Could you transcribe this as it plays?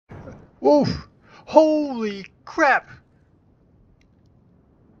Woof! Holy crap!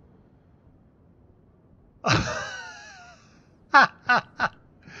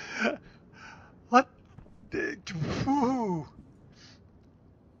 What? Whew.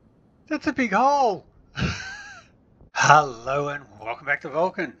 That's a big hole! Hello and welcome back to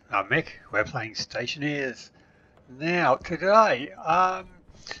Vulcan. I'm Mick. We're playing Stationeers. Now, today, I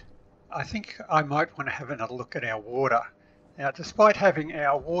think I might want to have another look at our water. Now, despite having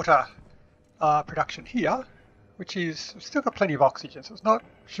our water production here, which is still got plenty of oxygen, so it's not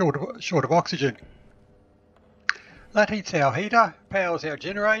short of oxygen. That heats our heater, powers our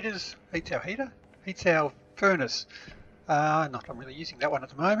generators, heats our heater, heats our furnace. Not I'm really using that one at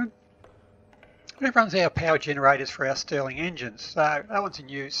the moment. But it runs our power generators for our Stirling engines, so that one's in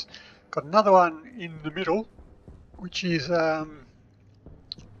use. Got another one in the middle, which is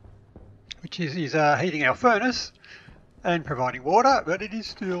heating our furnace and providing water, but it is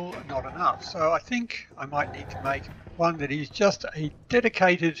still not enough. So I think I might need to make one that is just a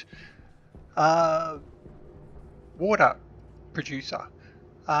dedicated water producer.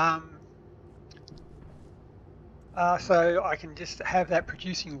 So I can just have that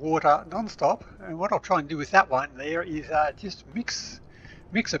producing water non-stop, and what I'll try and do with that one there is just mix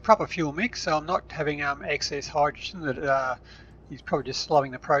a proper fuel mix, so I'm not having excess hydrogen that is probably just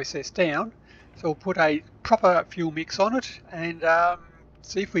slowing the process down. So we'll put a proper fuel mix on it and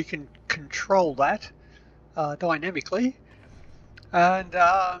see if we can control that dynamically and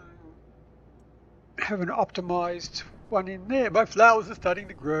have an optimized one in there. My flowers are starting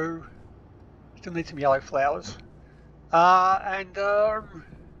to grow. Still need some yellow flowers. And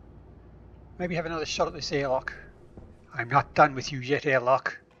maybe have another shot at this airlock. I'm not done with you yet,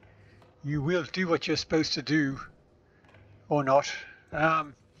 airlock. You will do what you're supposed to do, or not.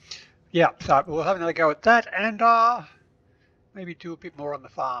 Yeah, so we'll have another go at that, and maybe do a bit more on the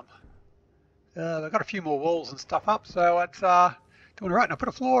farm. I've got a few more walls and stuff up, so it's doing all right. And I put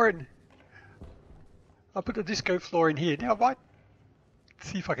a floor in. I put the disco floor in here. Now I might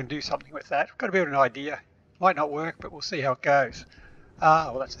see if I can do something with that. I've got a bit of an idea. Might not work, but we'll see how it goes.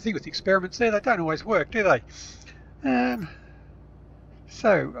 Well, that's the thing with the experiments there. They don't always work, do they?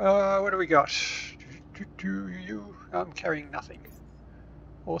 So, what do we got? I'm carrying nothing.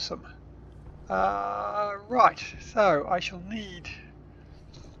 Awesome. Right, so I shall need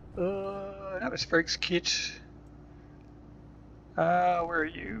an atmospherics kit. Where are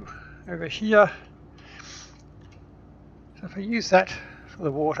you? Over here. So if I use that for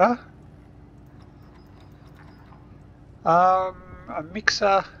the water, a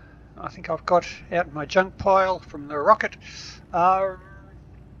mixer I think I've got out in my junk pile from the rocket. I'll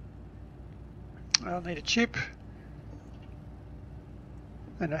need a chip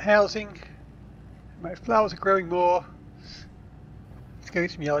and a housing. My flowers are growing more. Let's go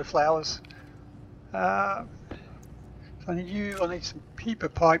get some yellow flowers. So I need some peeper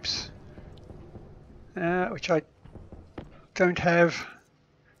pipes, which I don't have.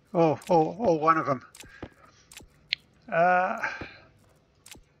 Oh, one of them.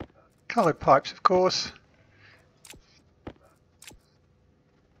 Coloured pipes, of course,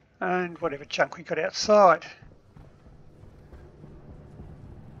 and whatever junk we got outside.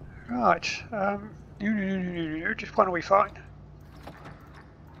 Right, just one are we fine?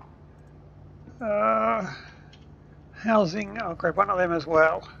 Housing, I'll grab one of them as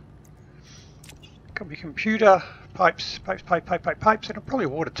well. Got my computer, pipes, and probably a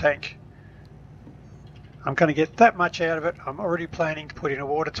water tank. I'm going to get that much out of it. I'm already planning to put in a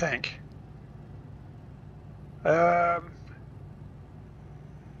water tank. Yeah,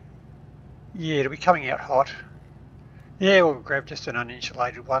 it'll be coming out hot. Yeah, we'll grab just an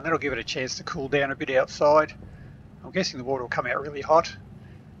uninsulated one. That'll give it a chance to cool down a bit outside. I'm guessing the water will come out really hot.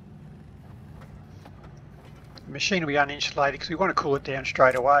 The machine will be uninsulated because we want to cool it down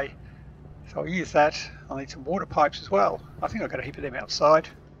straight away. So I'll use that. I'll need some water pipes as well. I think I've got a heap of them outside.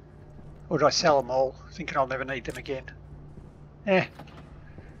 Or did I sell them all, thinking I'll never need them again?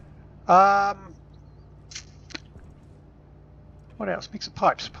 What else? Mix of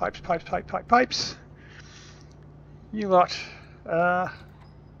pipes. Pipes. You lot. Yeah,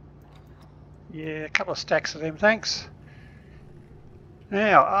 a couple of stacks of them, thanks.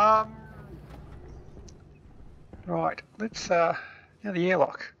 Now, right, let's, now the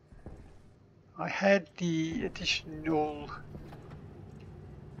airlock. I had the additional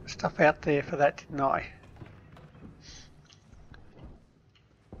stuff out there for that, didn't I?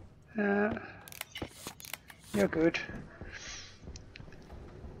 You're good.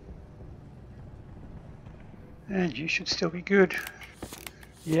 And you should still be good.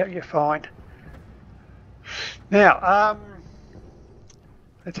 Yeah, you're fine. Now,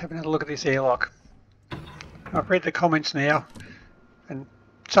 let's have another look at this airlock. I've read the comments now and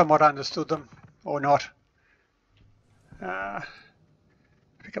somewhat understood them, or not.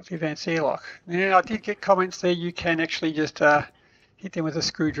 Pick up the advanced airlock. Now I did get comments there, you can actually just hit them with a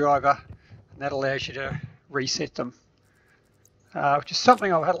screwdriver and that allows you to reset them. Which is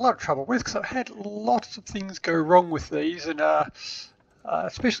something I've had a lot of trouble with because I've had lots of things go wrong with these, and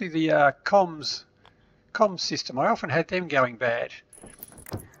especially the comms system. I often had them going bad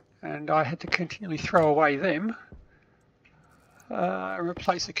and I had to continually throw away them and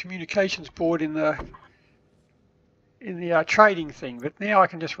replace the communications board in the trading thing, but now I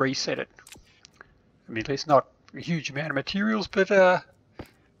can just reset it. I mean, it's not a huge amount of materials, but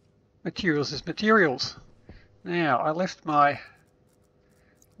materials is materials. Now I left my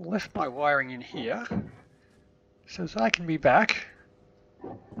wiring in here so I can be back,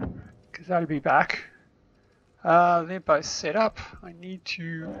 because they'll be back. They're both set up. I need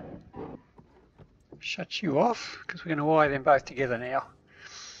to shut you off because we're going to wire them both together now.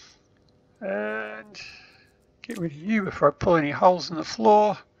 And get rid of you before I pull any holes in the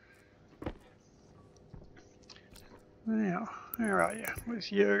floor. Now, where are you?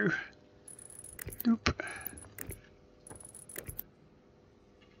 Where's you? Nope.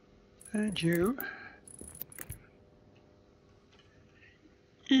 And you.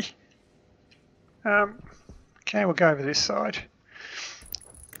 Okay, we'll go over this side.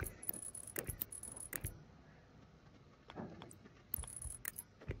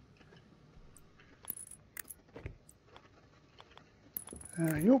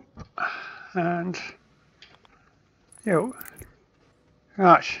 Yup. And you.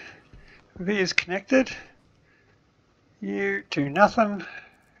 Right. V is connected. You do nothing,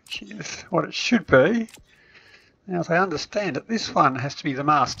 which is what it should be. Now, as I understand it, this one has to be the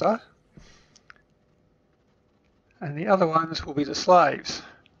master, and the other ones will be the slaves.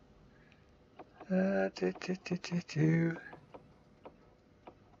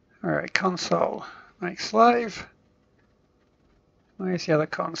 Alright, console. Make slave. Where's the other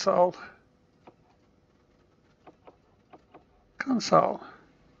console? Console.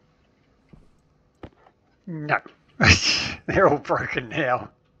 No. They're all broken now.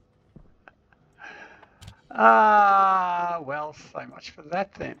 Well, so much for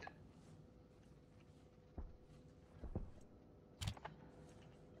that then.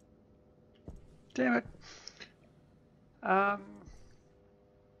 Damn it.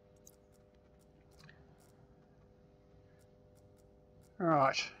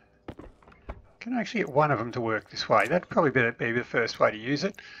 Right. Can I actually get one of them to work this way? That'd probably be the first way to use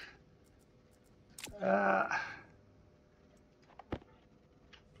it.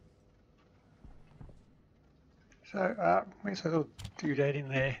 So, where's the little doodad in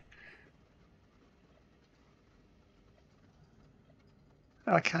there?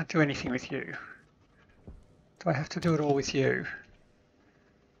 I can't do anything with you. Do I have to do it all with you?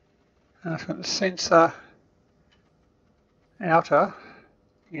 I've got the sensor, outer,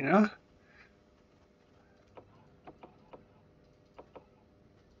 inner.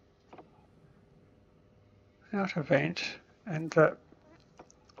 Outer vent and the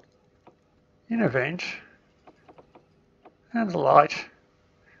inner vent and the light.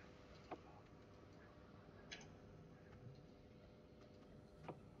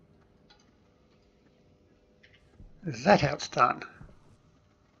 Is that how it's done?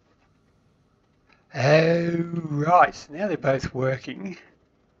 Oh, right, so now they're both working.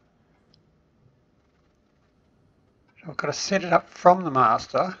 So I've got to set it up from the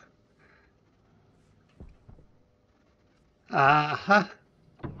master. Uh-huh.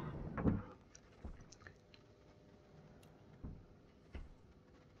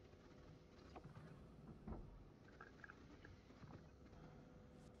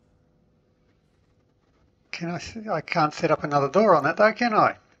 I can't set up another door on that though, can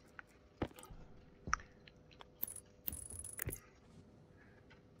I?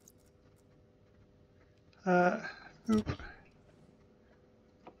 Oop.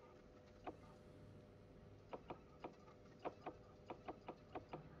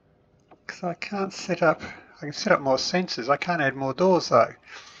 Because I can't set up, I can set up more sensors, I can't add more doors though.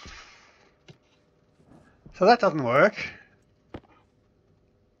 So that doesn't work.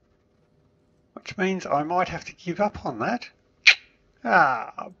 Which means I might have to give up on that.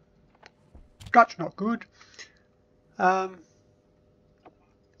 That's not good.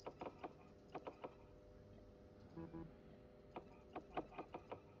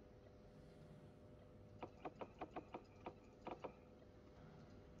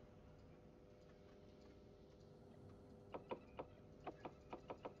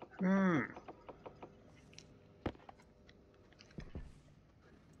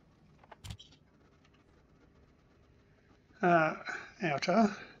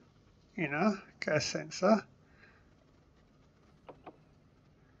 outer, inner, gas sensor,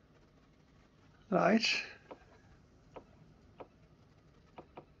 light,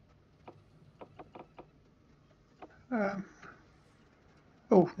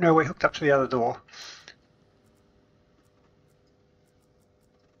 oh no, we're hooked up to the other door.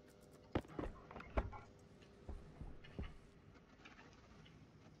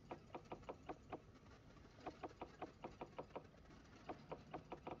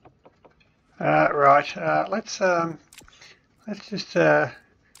 Right, let's just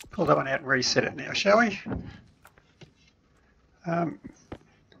pull that one out and reset it now, shall we?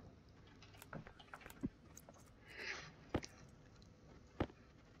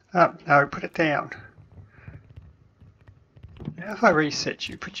 No, put it down. Now if I reset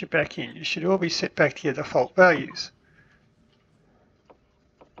you, put you back in, you should all be set back to your default values.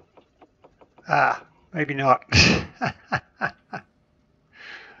 Maybe not.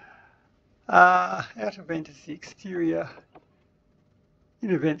 Outer vent is the exterior,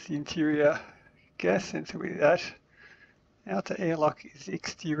 inner vent's the interior, gas sensor with that. Outer airlock is the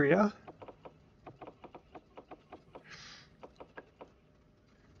exterior.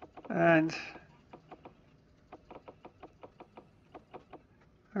 And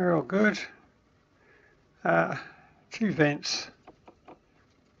they're all good. 2 vents,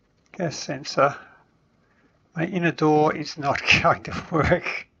 gas sensor. My inner door is not going to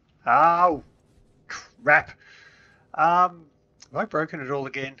work. Oh, crap. Have I broken it all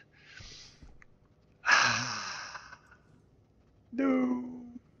again? No.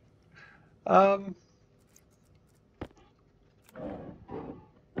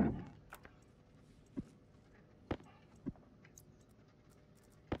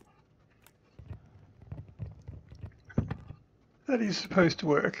 That is supposed to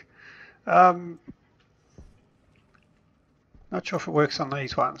work. Not sure if it works on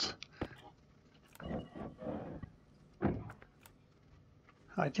these ones.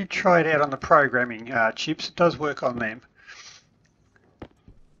 I did try it out on the programming chips. It does work on them.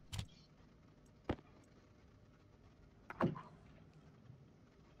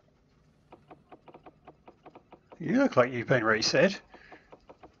 You look like you've been reset.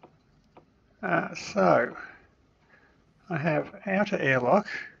 So I have outer airlock,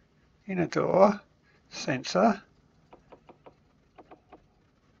 inner door, sensor,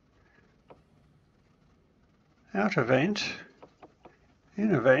 outer vent,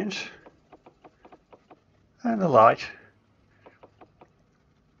 inner vent, and the light.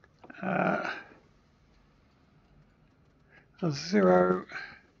 A 0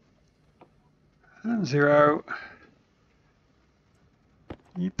 and 0.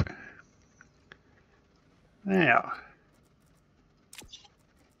 Yep. Now,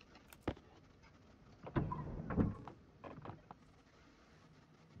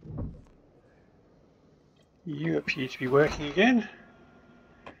 you appear to be working again.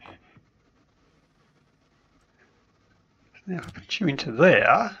 Now if I put you into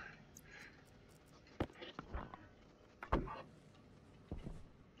there,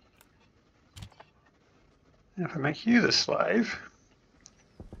 now if I make you the slave,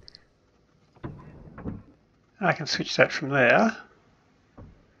 I can switch that from there.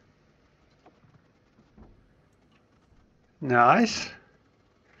 Nice.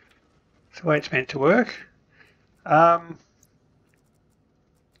 That's the way it's meant to work. Now,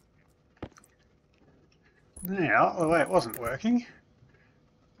 the way it wasn't working,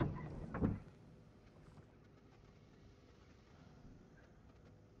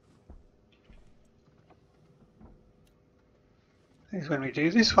 is when we do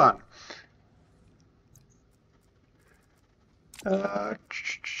this one.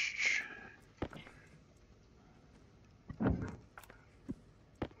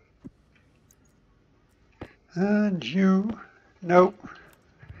 And you, nope,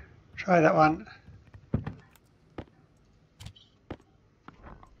 try that one.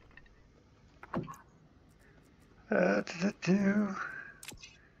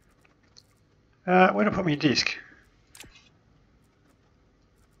 Where to put my disc?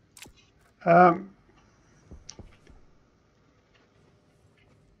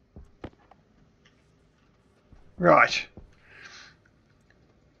 Right.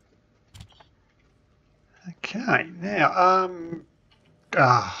 Okay, now,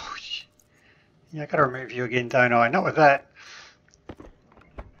 oh, yeah, I got to remove you again, don't I? Not with that.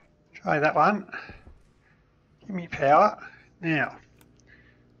 Try that one. Give me power. Now,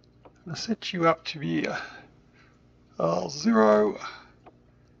 I'll set you up to be 0,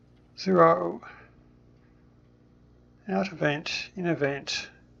 0, outer vent, inner vent,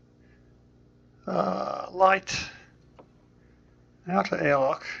 light, outer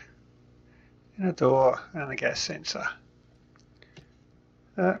airlock, and a door, and a gas sensor.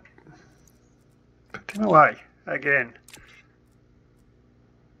 Put them away again.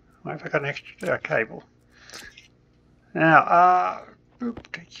 Wait if I got an extra cable. Now, boop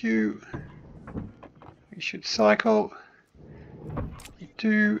to Q. We should cycle. We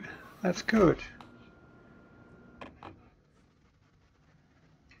do. That's good.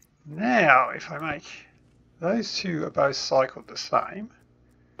 Now, if I make those two are both cycled the same,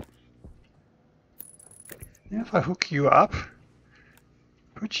 now if I hook you up,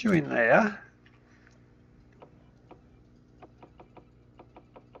 put you in there,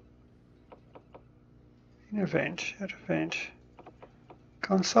 in a vent, at a vent,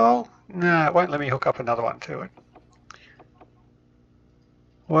 console, no, it won't let me hook up another one to it.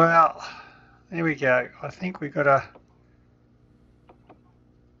 Well, there we go. I think we've got a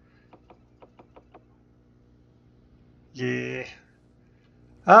yeah.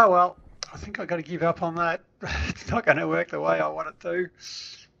 Oh well, I think I've got to give up on that. It's not going to work the way I want it to. It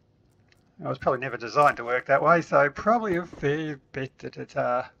was probably never designed to work that way, so probably a fair bet that it's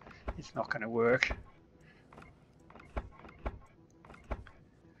not going to work.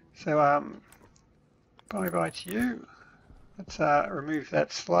 So bye bye to you. Let's remove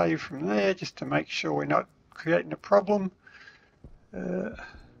that slave from there just to make sure we're not creating a problem. I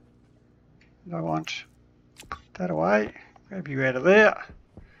want put that away, grab you out of there.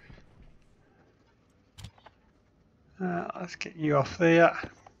 Let's get you off there.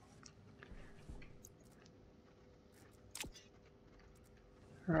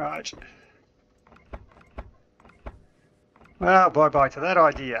 Right. Well, bye bye to that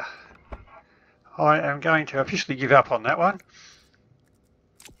idea. I am going to officially give up on that one.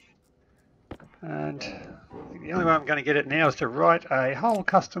 And the only way I'm going to get it now is to write a whole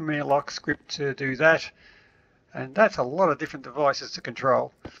custom airlock script to do that. And that's a lot of different devices to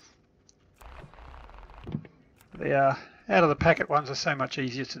control. The out of the packet ones are so much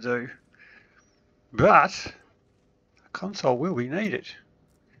easier to do. But a console will be needed.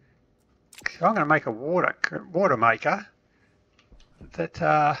 So I'm going to make a water maker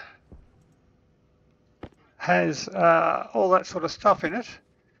that has all that sort of stuff in it.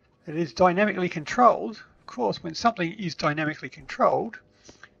 It is dynamically controlled. Of course, when something is dynamically controlled,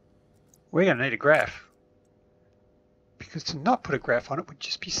 we're going to need a graph. Because to not put a graph on it would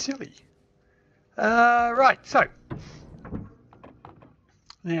just be silly. Right, so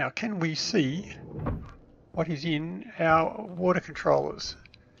now can we see what is in our water controllers?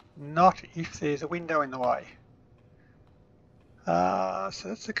 Not if there's a window in the way. So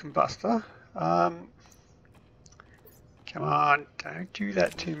that's the combustor. Come on, don't do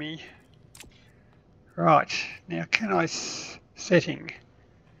that to me. Right, now can I setting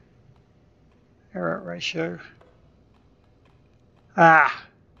error ratio?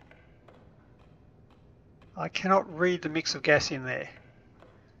 I cannot read the mix of gas in there.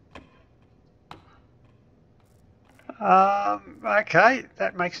 Okay,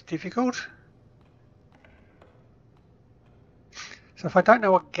 that makes it difficult. So if I don't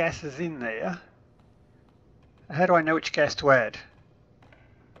know what gas is in there, how do I know which gas to add?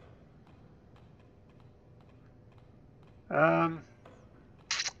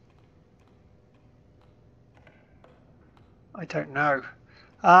 I don't know.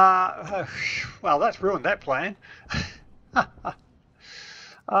 Well, that's ruined that plan. I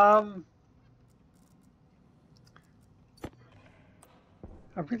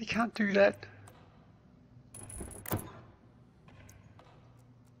really can't do that.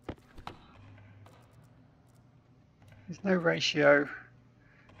 There's no ratio,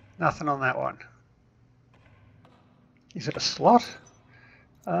 nothing on that one. Is it a slot?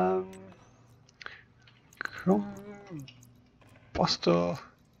 Combustor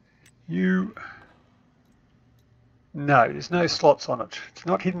U. No, there's no slots on it. It's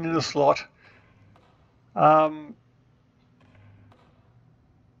not hidden in a slot. Damn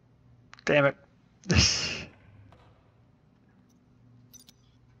it.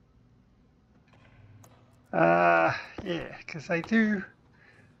 Yeah, because they do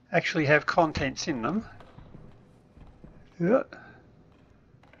actually have contents in them. Yeah.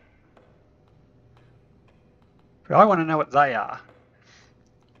 But I want to know what they are.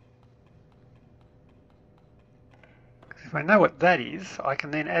 If I know what that is, I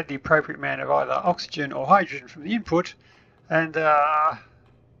can then add the appropriate amount of either oxygen or hydrogen from the input and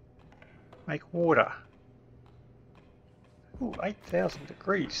make water. Ooh, 8,000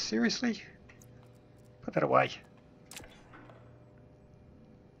 degrees, seriously? Put that away.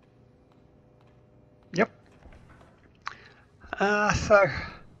 Yep. So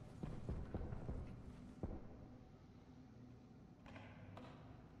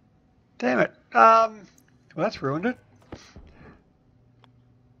Damn it. Well, that's ruined it.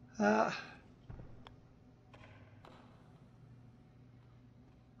 I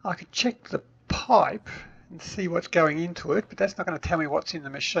could check the pipe and see what's going into it, but that's not going to tell me what's in the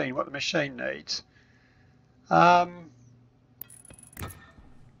machine, what the machine needs. I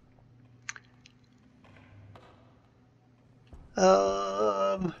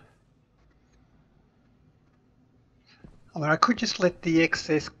mean, I could just let the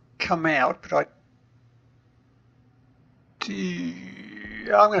excess come out, but I'm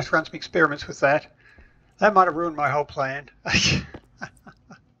going to have to run some experiments with that. That might have ruined my whole plan.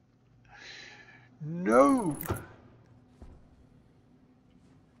 No.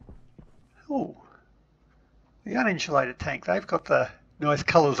 Oh, the uninsulated tank. They've got the nice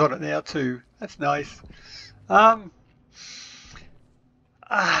colours on it now too. That's nice. Damn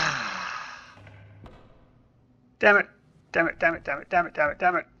it. Damn it, damn it, damn it, damn it, damn it,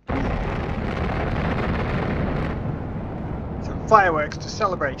 damn it. Some fireworks to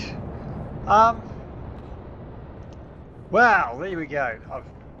celebrate. Wow, there we go. I've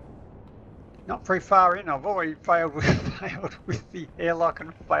not very far in. I've already failed with the airlock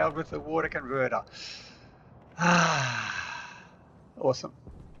and failed with the water converter. Awesome.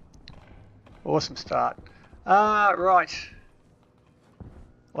 Awesome start. Right.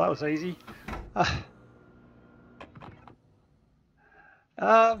 Well, that was easy.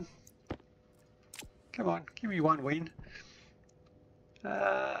 Come on, give me one win.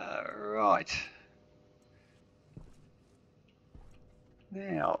 Right.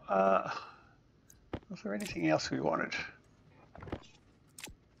 Now, was there anything else we wanted?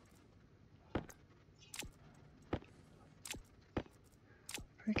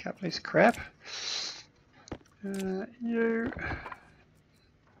 Pick up this crap. You.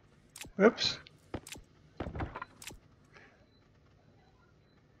 Whoops.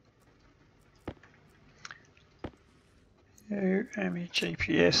 You and me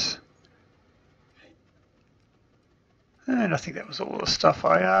GPS. And I think that was all the stuff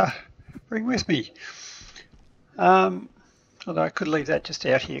I bring with me. Although I could leave that just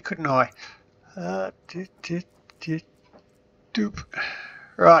out here, couldn't I? Doop.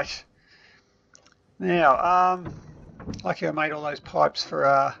 Right. Now, lucky I made all those pipes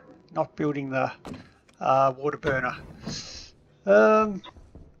for not building the water burner.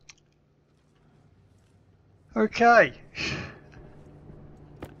 Okay.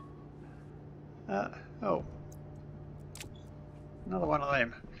 Oh. Another one of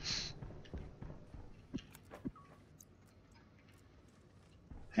them.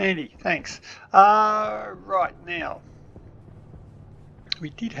 Handy, thanks. Right, now.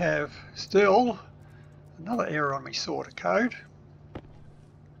 We did have still another error on my sorter code.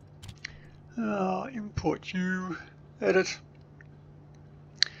 Import you, edit.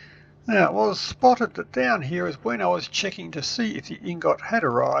 Now, it was spotted that down here is when I was checking to see if the ingot had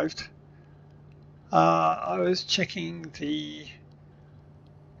arrived. I was checking the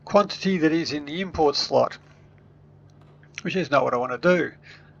quantity that is in the import slot, which is not what I want to do,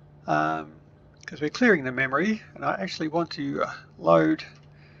 because we're clearing the memory, and I actually want to load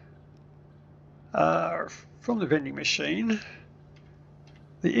from the vending machine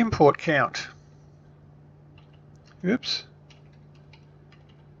the import count. Oops.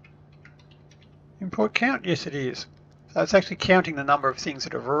 Import count? Yes, it is. So it's actually counting the number of things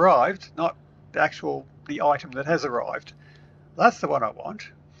that have arrived, not the item that has arrived. That's the one I want.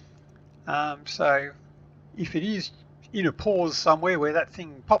 So if it is in a pause somewhere where that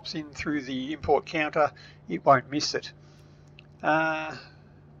thing pops in through the import counter, it won't miss it.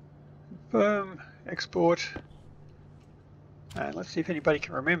 Boom, export. And let's see if anybody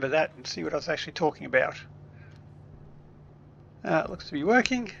can remember that and see what I was actually talking about. It looks to be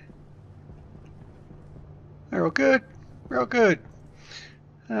working. We're all good. We're all good.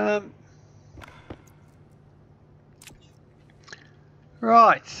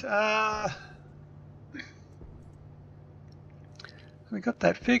 Right. We got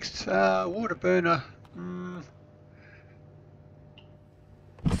that fixed. Water burner.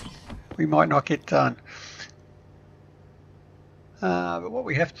 We might not get done. But what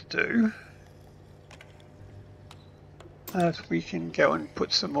we have to do is we can go and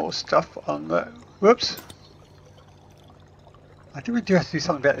put some more stuff on the... Whoops. I think we do have to do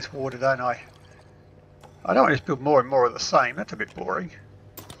something about this water, don't I? I don't want to just build more and more of the same. That's a bit boring.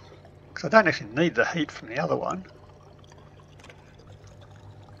 Because I don't actually need the heat from the other one.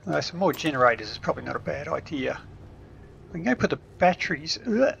 Some more generators is probably not a bad idea. We can go put the batteries...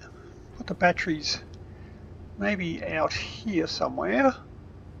 Put the batteries maybe out here somewhere.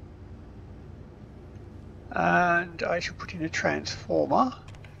 And I should put in a transformer.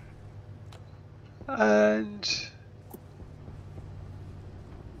 And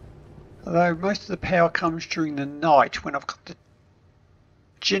although most of the power comes during the night when I've got the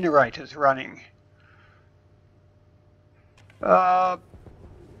generators running, probably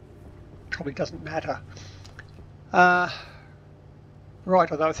doesn't matter.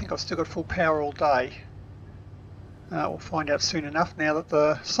 Right, although I think I've still got full power all day. We'll find out soon enough now that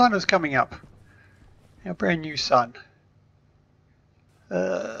the sun is coming up. Our brand new sun.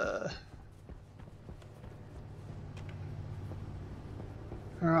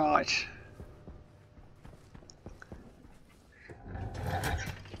 Right.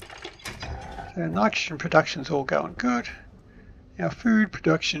 So nitrogen production's all going good. Our food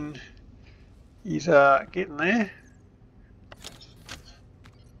production is getting there.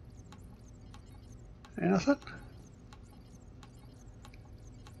 Anything?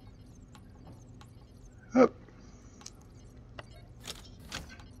 Oh.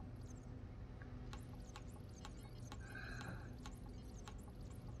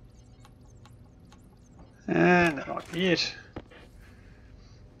 And that might be it.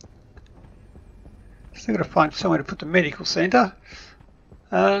 Still got to find somewhere to put the medical centre,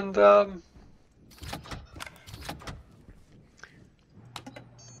 and I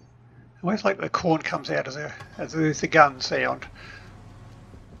always like the corn comes out as the gun sound.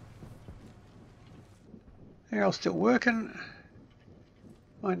 Air's still working.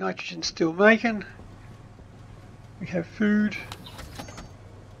 My nitrogen's still making. We have food.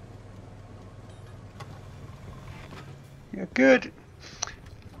 Yeah, good.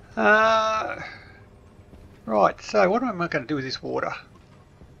 Right, so what am I going to do with this water?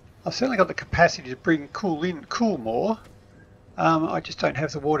 I've certainly got the capacity to bring cool more. I just don't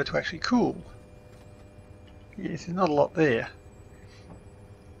have the water to actually cool. Yes, there's not a lot there.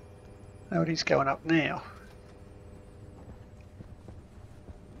 Oh, it is going up now.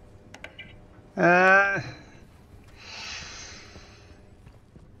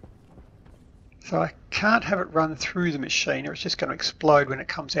 So I can't have it run through the machine, or it's just going to explode when it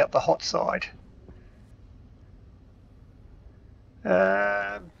comes out the hot side.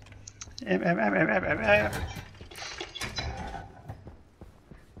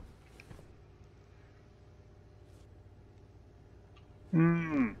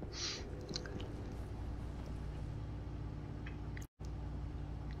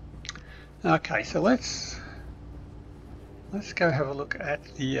 Okay, so let's go have a look at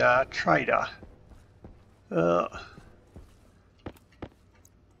the trader.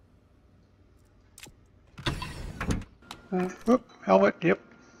 Whoop, helmet, yep.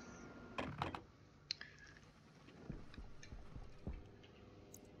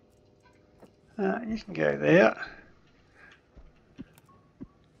 You can go there.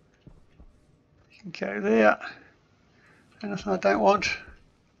 You can go there. Anything I don't want.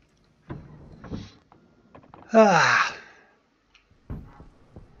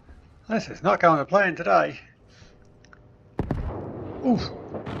 This is not going to plan today. Oof.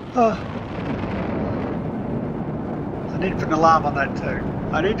 I need to put an alarm on that too.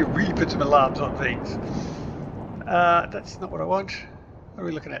 I need to really put some alarms on things. That's not what I want. What are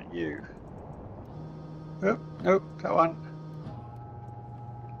we looking at? You. Oh, nope, that one.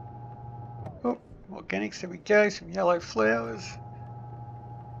 Oh, organics, there we go. Some yellow flowers.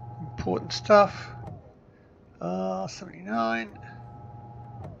 Important stuff. 79.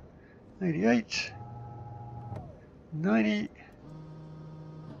 88. 90.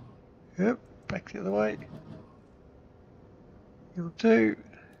 Yep, back the other way. You'll do.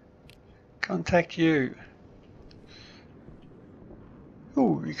 Contact you.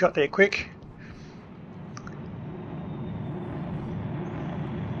 Oh, you got there quick.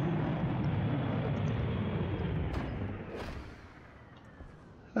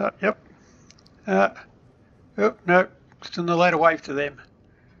 Yep. Oh, no, still no ladder wave to them.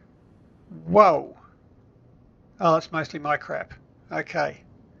 Whoa. Oh, that's mostly my crap. Okay.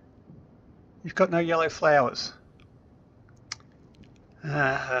 You've got no yellow flowers.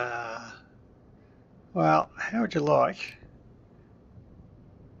 Well, how would you like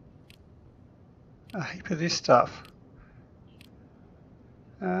a heap of this stuff?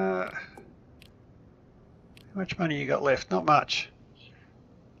 How much money you got left? Not much.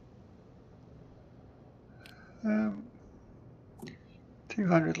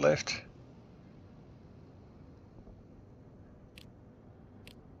 200 left.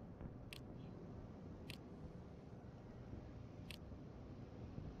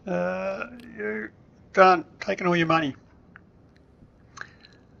 You're done. Taking all your money.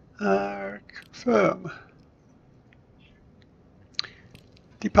 Confirm.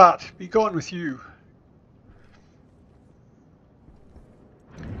 Depart. Be gone with you.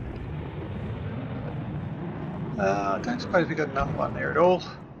 Don't suppose we got another one there at all.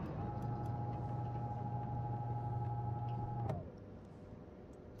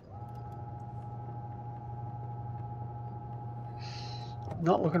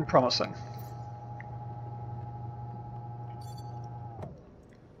 Not looking promising.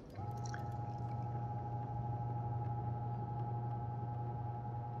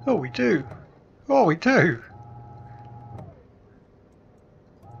 Oh, we do. Oh, we do.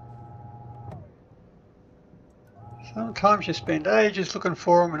 Sometimes you spend ages looking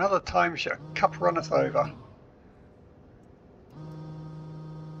for them, and other times your cup runneth over.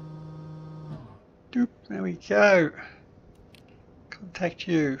 Doop, there we go. Contact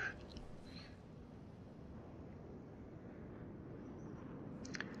you.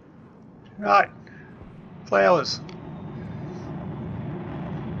 Right, flowers.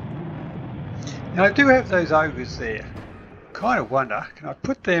 Now I do have those ogres there. Kind of wonder, can I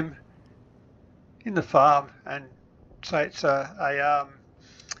put them in the farm and say it's a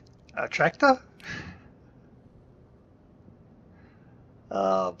tractor?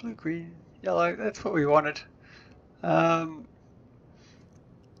 Blue, green, yellow, that's what we wanted.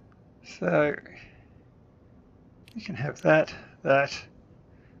 So you can have that.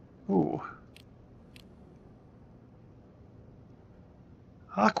 Ooh.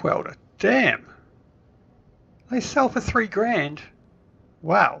 Arc welder, damn. They sell for $3 grand.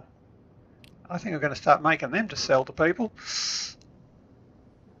 Wow. I think I'm going to start making them to sell to people.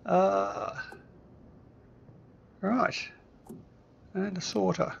 Right. And a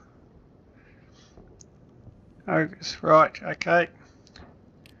sorter. Ogres, right, okay.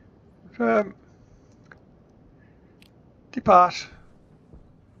 Depart.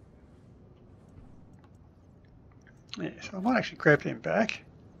 Yeah, so I might actually grab them back.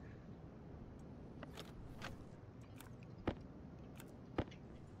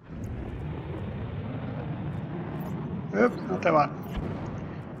 Oop, not that one.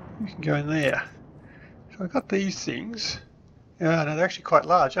 You can go in there. So I've got these things. Yeah, no, they're actually quite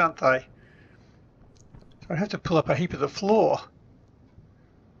large, aren't they? So I'd have to pull up a heap of the floor.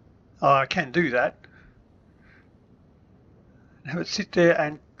 Oh, I can do that. Have it sit there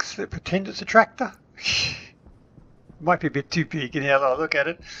and pretend it's a tractor. Might be a bit too big now that I look at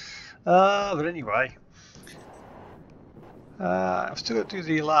it. But anyway. I've still got to do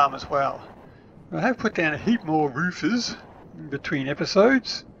the alarm as well. I have put down a heap more roofers in between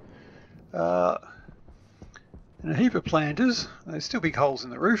episodes. And a heap of planters. There's still big holes in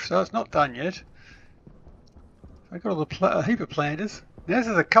the roof, so it's not done yet. I've got a heap of planters. Now this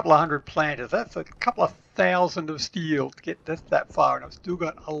is a couple of hundred planters. That's a couple of thousand of steel to get that far, and I've still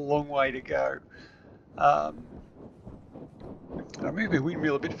got a long way to go. I'll move the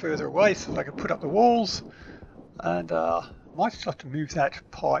windmill a bit further away so that I can put up the walls, and might just have to move that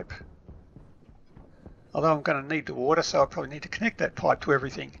pipe. Although I'm going to need the water, so I'll probably need to connect that pipe to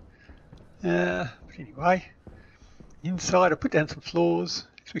everything. But anyway, inside I put down some floors,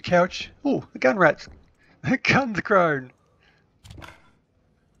 some couch. Oh, the gun rats. The gun's grown.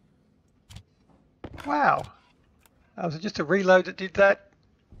 Wow. Was it just a reload that did that?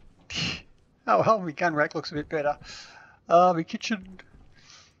 Oh well, my gun rack looks a bit better. My kitchen.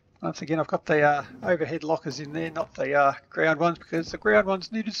 Once again, I've got the overhead lockers in there, not the ground ones, because the ground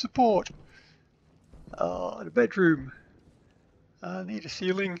ones needed support. The bedroom. Need a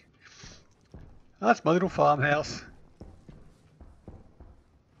ceiling. That's my little farmhouse.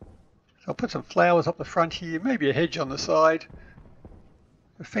 So I'll put some flowers up the front here, maybe a hedge on the side,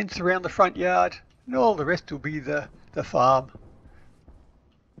 a fence around the front yard, and all the rest will be the farm.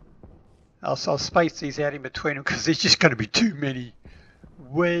 I'll space these out in between them because there's just going to be too many.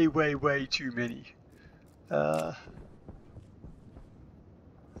 Way too many. Yeah.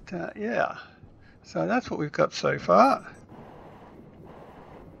 So that's what we've got so far.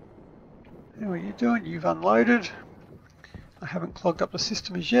 How are you doing? You've unloaded. I haven't clogged up the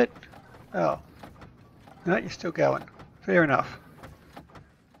system as yet. Oh. No, you're still going. Fair enough.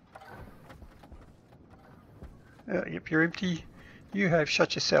 Yep, you're empty. You have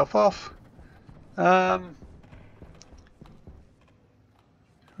shut yourself off.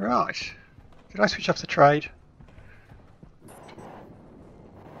 Right. Did I switch off the trade?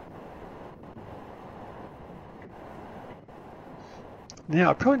 Now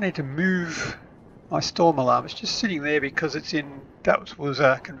I probably need to move my storm alarm. It's just sitting there because it's in, that was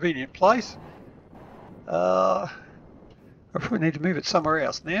a convenient place. I probably need to move it somewhere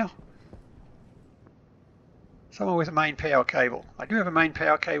else now. Somewhere with a main power cable. I do have a main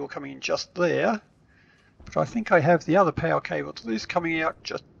power cable coming in just there, but I think I have the other power cable to this coming out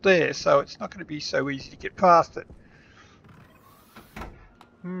just there, so it's not going to be so easy to get past it.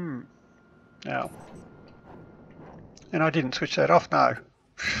 Now. And I didn't switch that off, no.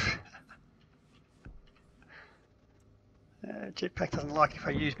 Jetpack doesn't like if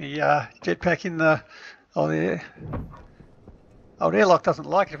I use my jetpack in the... Oh, the old airlock doesn't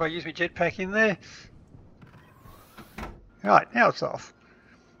like it if I use my jetpack in there. Right, now it's off.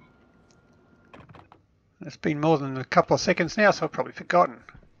 It's been more than a couple of seconds now, so I've probably forgotten.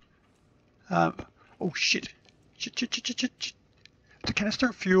 Oh shit. Shit. It's a canister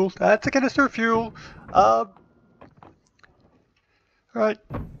of fuel. That's a canister of fuel. Right.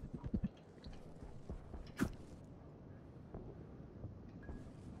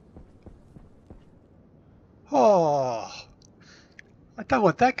 Oh, I don't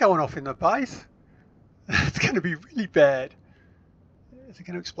want that going off in the base. It's going to be really bad. Is it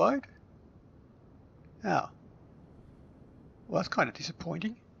going to explode? Oh. Well, that's kind of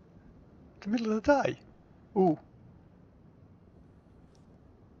disappointing. It's the middle of the day. Ooh.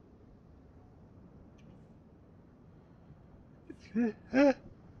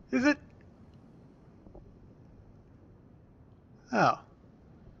 Is it? Oh.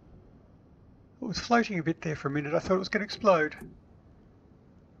 It was floating a bit there for a minute. I thought it was going to explode.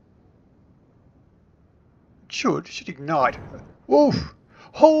 It should ignite. Oof!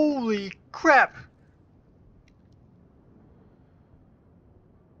 Holy crap!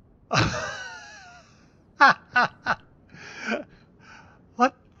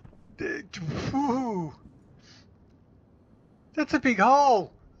 What? Ooh. That's a big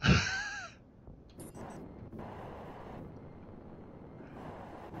hole!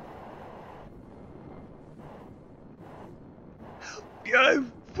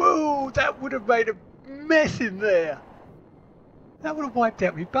 Whoa, that would have made a mess in there. That would have wiped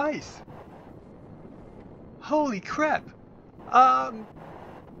out my base. Holy crap. Now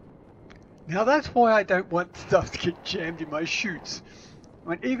that's why I don't want stuff to get jammed in my chutes.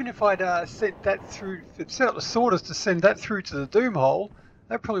 I mean, even if I'd sent that through, set up the sorters to send that through to the doom hole,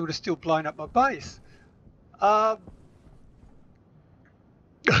 that probably would have still blown up my base.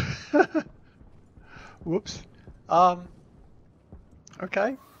 Whoops.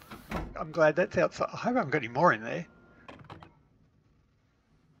 Okay. I'm glad that's outside. I hope I haven't got any more in there.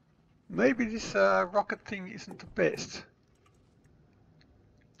 Maybe this rocket thing isn't the best.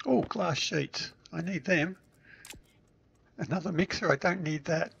 Oh, glass sheets. I need them. Another mixer. I don't need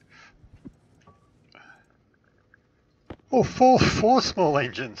that. Oh, four small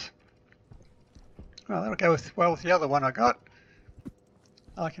engines. Well, that'll go well with the other one I got.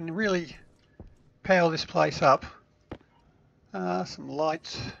 I can really power this place up. Some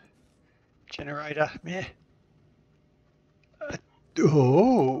lights, generator, meh.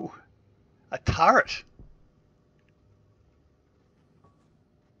 Oh, a turret.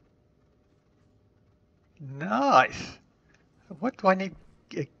 Nice. What do I need?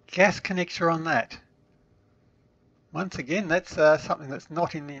 A gas connector on that. Once again, that's something that's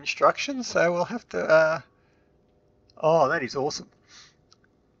not in the instructions, so we'll have to... Oh, that is awesome.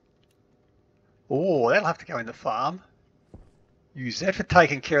 Oh, that'll have to go in the farm. Use that for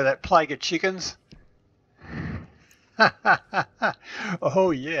taking care of that plague of chickens.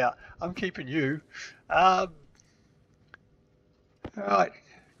 Oh yeah, I'm keeping you. Alright,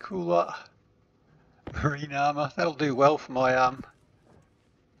 cool marine armour. That'll do well for my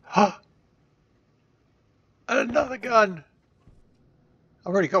another gun.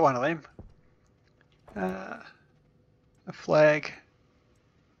 I've already got one of them. A flag,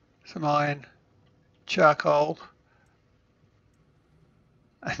 some iron, charcoal,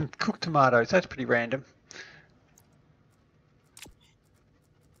 and cooked tomatoes. That's pretty random.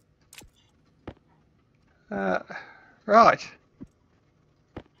 Right.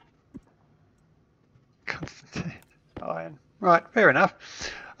 Constantine iron. Right, fair enough.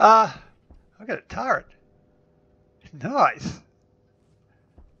 I've got a turret. Nice.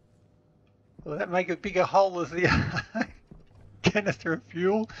 Will that make a bigger hole as the canister of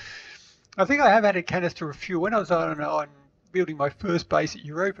fuel? I think I have had a canister of fuel when I was on building my first base at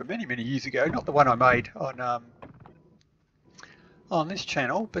Europa many years ago. Not the one I made on this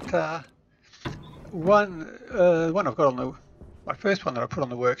channel, but one I've got on my first one that I put on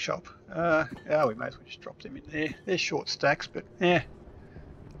the workshop. Yeah, we may as well just drop them in there. They're short stacks, but yeah,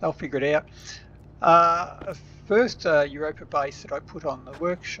 they'll figure it out. First Europa base that I put on the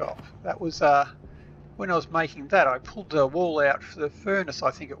workshop, that was when I was making that, I pulled the wall out for the furnace,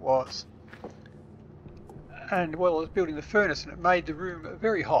 I think it was. And well, I was building the furnace and it made the room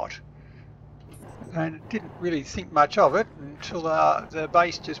very hot. And didn't really think much of it until the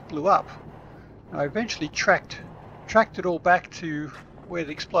base just blew up. I eventually tracked it all back to where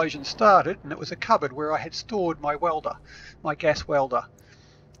the explosion started, and it was a cupboard where I had stored my welder, my gas welder.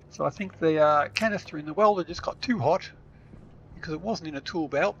 So I think the canister in the welder just got too hot, because it wasn't in a tool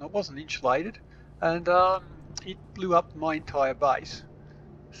belt and it wasn't insulated, and it blew up my entire base.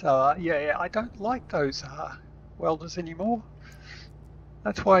 So yeah, I don't like those welders anymore.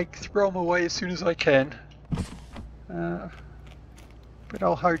 That's why I throw them away as soon as I can. But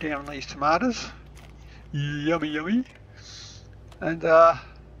I'll hoe down these tomatoes. Yummy, yummy. And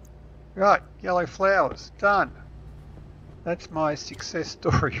right, yellow flowers, done. That's my success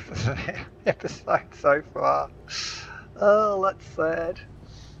story for the episode so far. Oh, that's sad.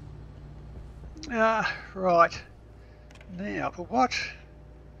 Right. Now, but what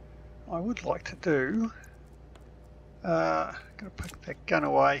I would like to do, gotta put that gun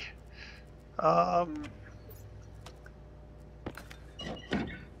away.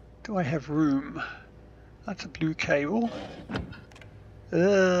 Do I have room? That's a blue cable.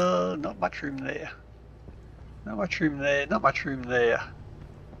 Not much room there. Not much room there, not much room there.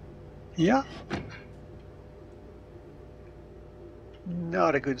 Here?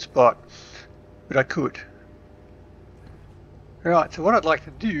 Not a good spot, but I could. Right, so what I'd like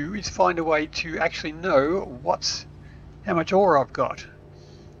to do is find a way to actually know how much ore I've got.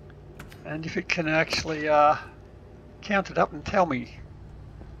 And if it can actually count it up and tell me.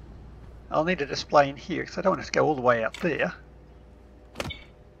 I'll need a display in here because I don't want it to go all the way out there.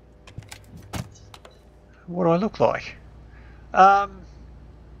 What do I look like? So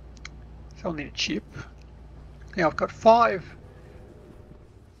I'll need a chip. Now I've got five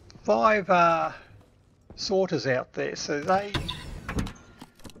sorters out there, so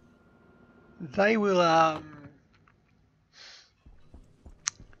they will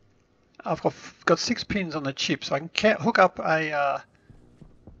I've got 6 pins on the chip, so I can hook up the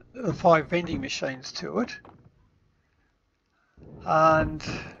 5 vending machines to it, and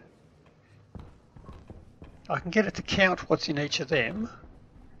I can get it to count what's in each of them,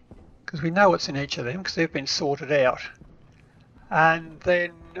 because we know what's in each of them because they've been sorted out. And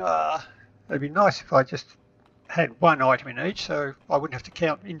then it'd be nice if I just had one item in each, so I wouldn't have to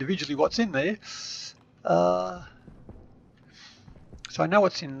count individually what's in there. So I know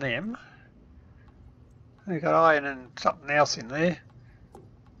what's in them. We've got iron and something else in there.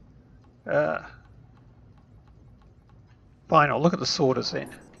 Fine, I'll look at the sorters then.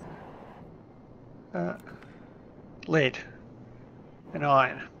 Lead and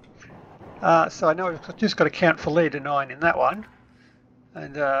iron. So I know I've just got to count for lead and iron in that one,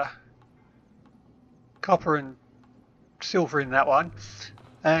 and copper and silver in that one,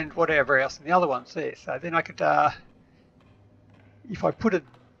 and whatever else in the other ones there. So then I could, if I put a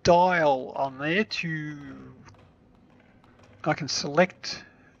dial on there I can select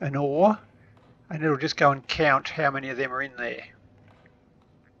an ore, and it'll just go and count how many of them are in there.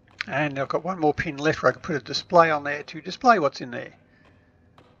 And I've got one more pin left where I can put a display on there to display what's in there.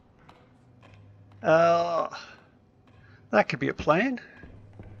 That could be a plan.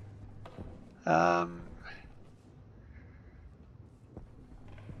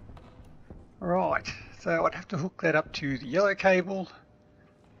 Right, so I'd have to hook that up to the yellow cable,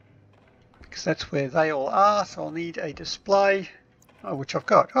 because that's where they all are, so I'll need a display, which I've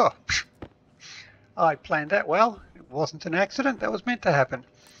got. Oh, I planned that well. It wasn't an accident, that was meant to happen.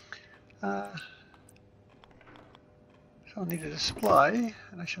 So I'll need a display,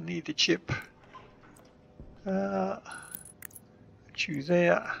 and I shall need the chip. Choose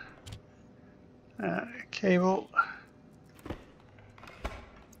there. Cable.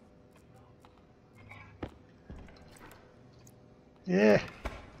 Yeah.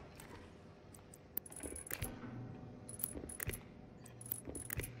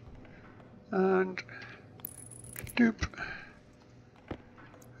 And doop.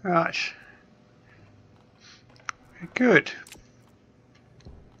 Right. Good.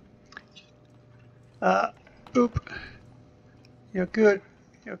 Oop. You're good.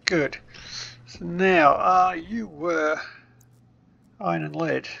 You're good. So now, you were iron and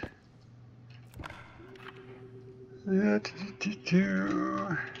lead. Iron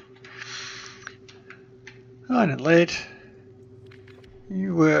and lead.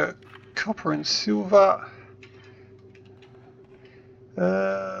 You were copper and silver.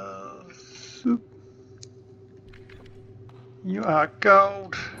 You are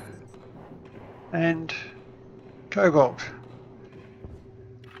gold and cobalt.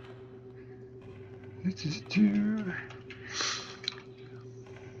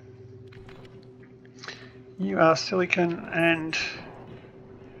 You are silicon and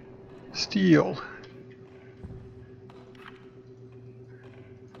steel.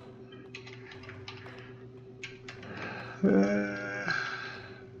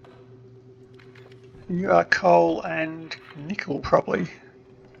 You are coal and nickel, probably.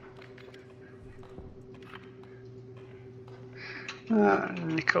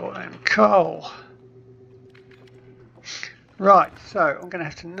 Nickel and coal. Right, so I'm going to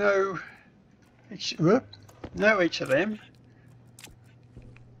have to know each of them,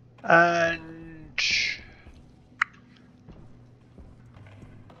 and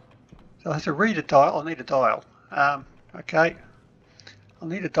so I have to read a dial. I'll need a dial. Okay, I'll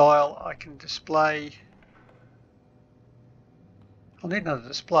need a dial. I can display. I'll need another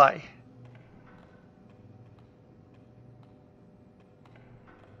display.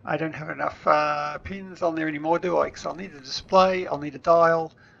 I don't have enough pins on there anymore, do I? Because I'll need a display, I'll need a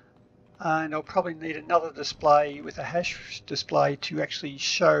dial, and I'll probably need another display with a hash display to actually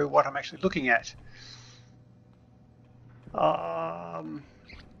show what I'm actually looking at. So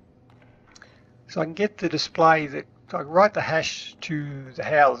I can get the display that I can write the hash to the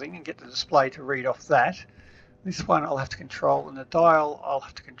housing and get the display to read off that. This one I'll have to control, and the dial I'll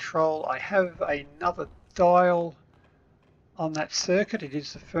have to control. I have another dial on that circuit. It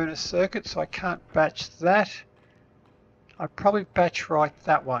is the furnace circuit, so I can't batch that. I probably batch write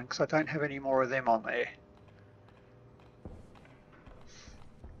that one because I don't have any more of them on there.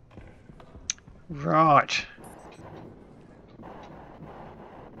 Right.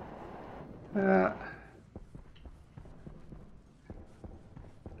 Here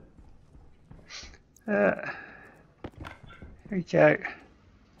we go.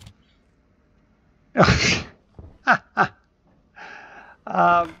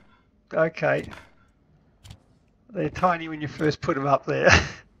 Okay. They're tiny when you first put them up there.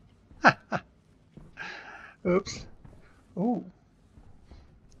 Oops. Ooh.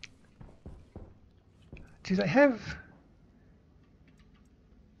 Do they have...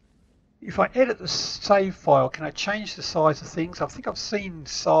 If I edit the save file, can I change the size of things? I think I've seen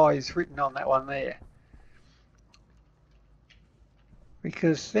size written on that one there.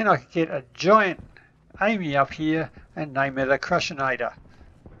 Because then I could get a giant Amy up here and name it a Crushinator.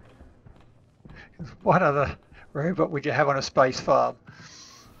 What other robot would you have on a space farm?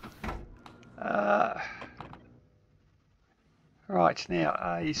 Right,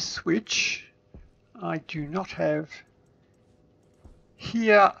 now a switch. I do not have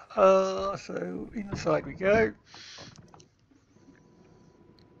here, so inside we go.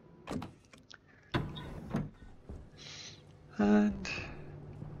 And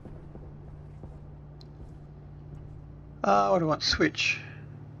what do I want? Switch.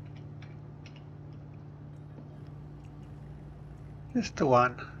 Just the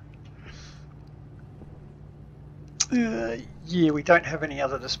one. Yeah, we don't have any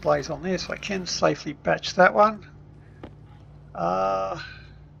other displays on there, so I can safely batch that one.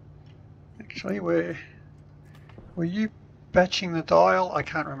 Actually, were you batching the dial? I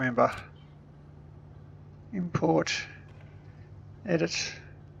can't remember. Import, edit.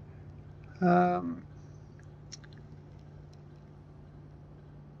 Oh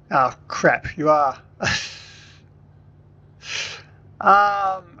crap, you are.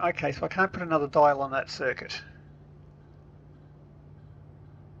 Okay, so I can't put another dial on that circuit.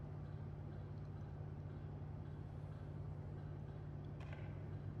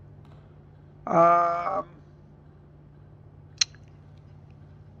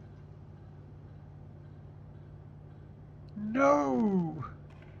 No,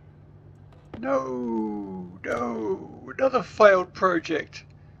 another failed project.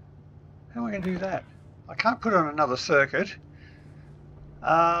 How am I going to do that? I can't put it on another circuit.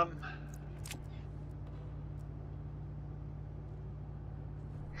 A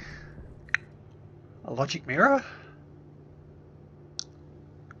logic mirror?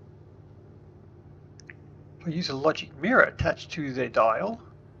 If I use a logic mirror attached to the dial,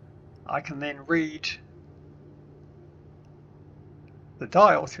 I can then read the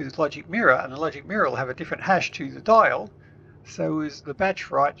dial through the logic mirror, and the logic mirror will have a different hash to the dial, so as the batch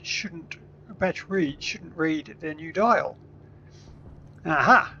read shouldn't read their new dial.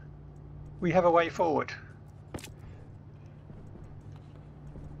 Aha! We have a way forward.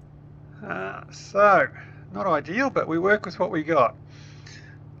 So, not ideal, but we work with what we got.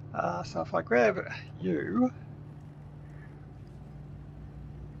 So if I grab you,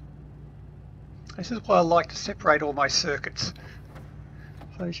 this is why I like to separate all my circuits,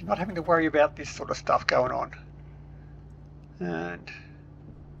 so you're not having to worry about this sort of stuff going on. And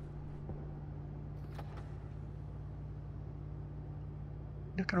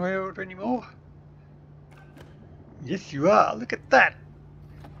not going to order anymore? Yes, you are. Look at that.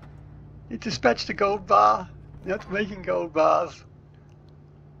 It dispatched a gold bar. Now it's making gold bars.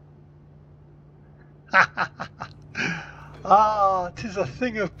 Ah, 'tis a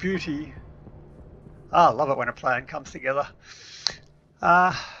thing of beauty. Ah, I love it when a plan comes together.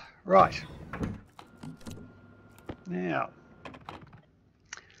 Right. Now,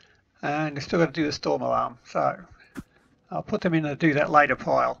 and I've still got to do the storm alarm, so I'll put them in the do that later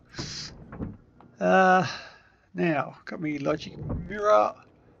pile. Now, got me logic mirror.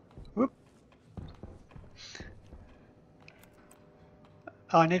 Whoop.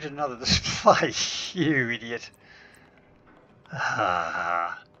 I needed another display, you idiot.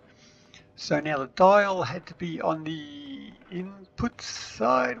 So now the dial had to be on the input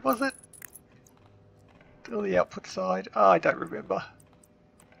side, was it? Or the output side? Oh, I don't remember.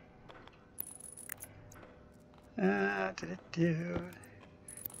 You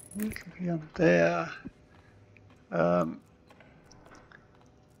can be on there. I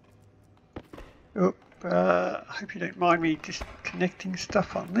hope you don't mind me disconnecting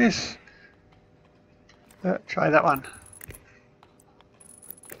stuff on this. Try that one.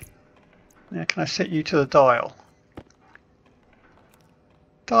 Now can I set you to the dial?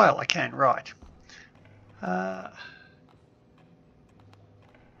 Dial I can, right.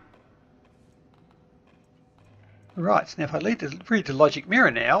 Right, so now if I read the logic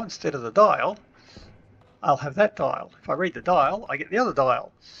mirror now instead of the dial, I'll have that dial. If I read the dial, I get the other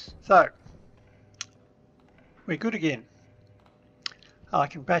dial. So, we're good again. I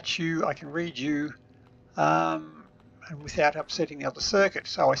can batch you, I can read you, and without upsetting the other circuit.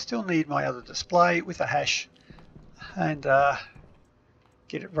 So I still need my other display with a hash and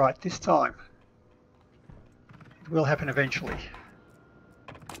get it right this time. It will happen eventually.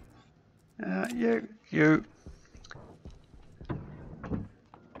 You.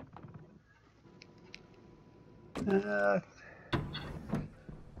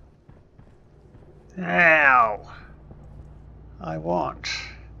 Now I want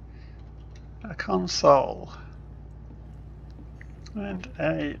a console and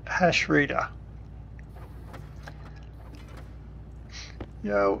a hash reader.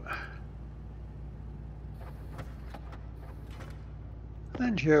 Yo.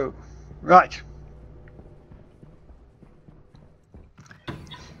 And yo. Right.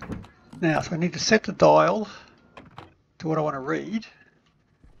 Now, so I need to set the dial to what I want to read,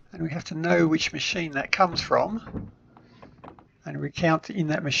 and we have to know which machine that comes from, and we count in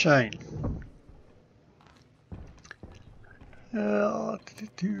that machine. Yeah,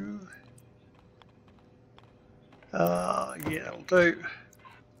 that'll do.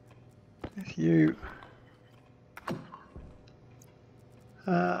 With you.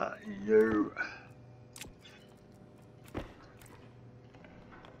 You.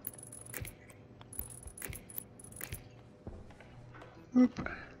 Oop.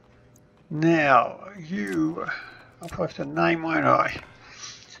 Now, you, I'll probably have to name, won't I?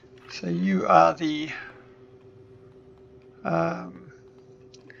 So you are the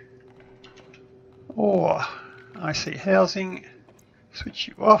or I see housing, switch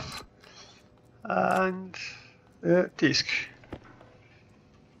you off, and the disk.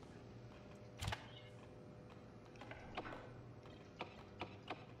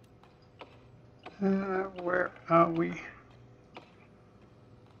 Where are we?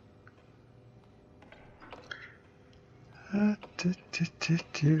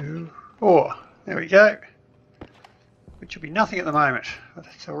 Oh, there we go. Which will be nothing at the moment, but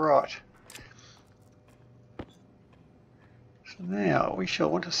that's all right. So now we shall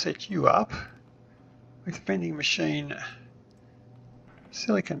want to set you up with vending machine,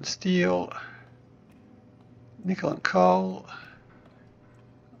 silicon, steel, nickel and coal,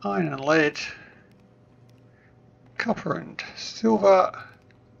 iron and lead, copper and silver,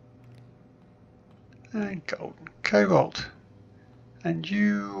 and gold and cobalt. And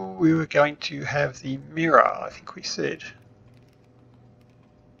you, we were going to have the mirror, I think we said.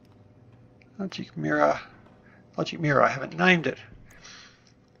 Logic mirror, I haven't named it.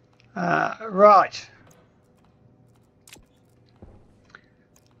 Right.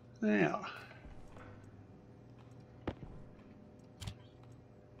 Now,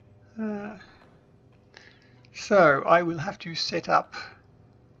 so I will have to set up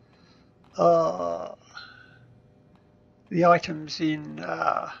the items in,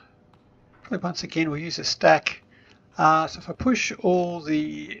 probably once again we'll use a stack. So if I push all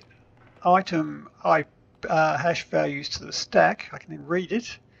the item hash values to the stack, I can then read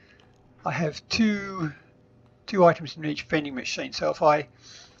it. I have two items in each vending machine. So if I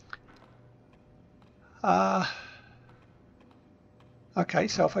okay,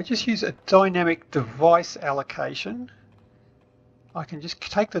 so if I just use a dynamic device allocation, I can just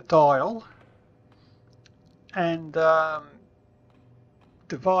take the dial and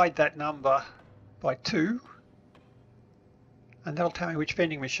divide that number by 2, and that'll tell me which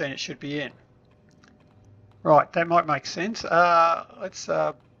vending machine it should be in. Right, that might make sense. Let's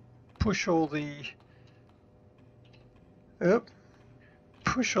push all the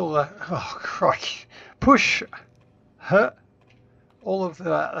push all the, oh crikey, push all of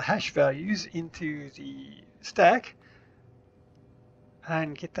the hash values into the stack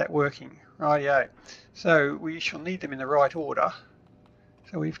and get that working. Rightio. So we shall need them in the right order.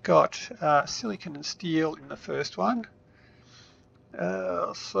 So we've got silicon and steel in the first one.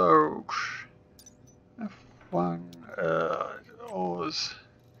 So F1 ores,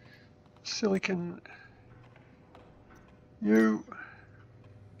 silicon U,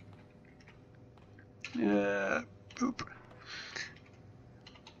 boop,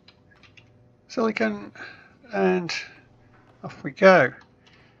 silicon, and off we go.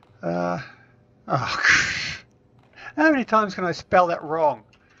 Oh, how many times can I spell that wrong?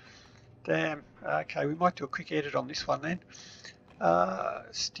 Damn. Okay, we might do a quick edit on this one then.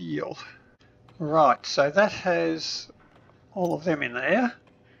 Steel. Right, so that has all of them in there.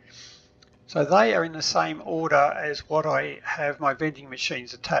 So they are in the same order as what I have my vending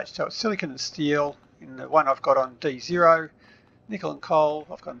machines attached. So it's silicon and steel in the one I've got on D0, nickel and coal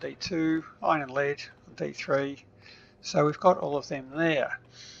I've got on D2, iron and lead on D3. So we've got all of them there.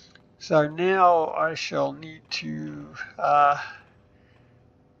 So now I shall need to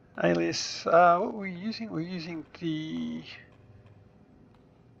alias, what were we using? We're using the,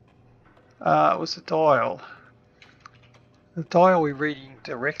 was the dial. The dial we're reading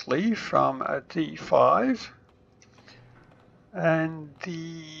directly from a D5, and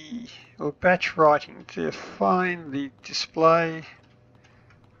we're batch writing to find the display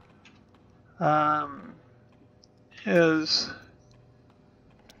is,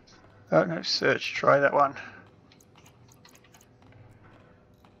 oh no, search, try that one.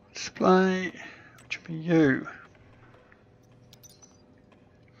 Display, which would be U.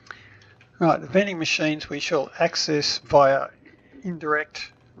 Right, the vending machines we shall access via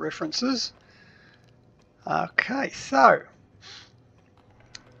indirect references. Okay, so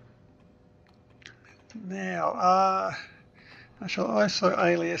now I shall also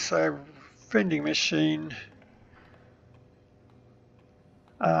alias a vending machine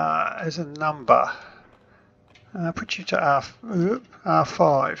as a number. Put you to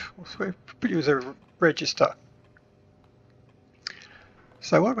R5. So put you as a register.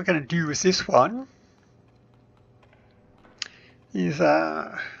 So what we're going to do with this one is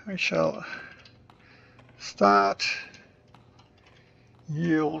we shall start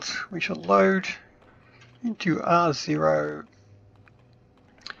yield. We shall load into R0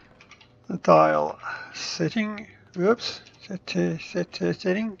 the dial setting. Oops,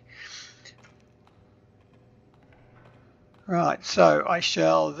 setting. Right, so I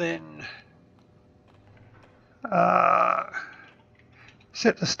shall then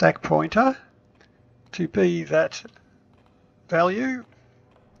set the stack pointer to be that value.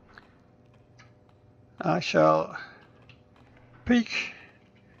 I shall peek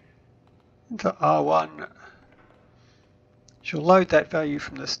into R1, shall load that value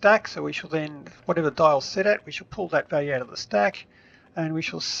from the stack, so we shall then, whatever dial set at, we shall pull that value out of the stack and we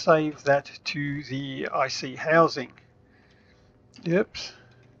shall save that to the IC housing. Oops,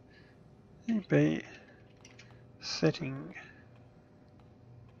 be setting,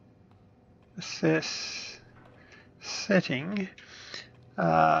 assess setting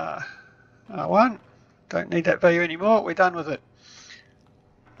R1. Don't need that value anymore, we're done with it.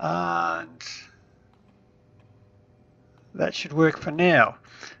 And that should work for now.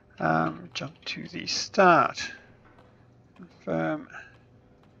 Jump to the start, confirm,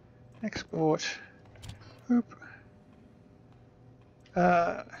 export, oop.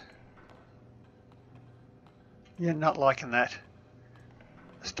 You're not liking that.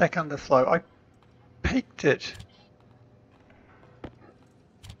 Stack underflow. I peaked it.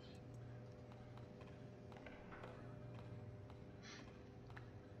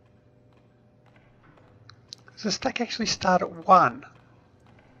 Does the stack actually start at 1?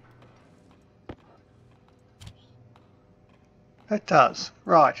 It does.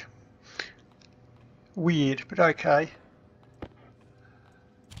 Right. Weird, but okay.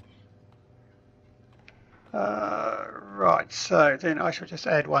 Right, so then I shall just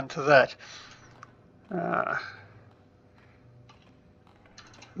add 1 to that.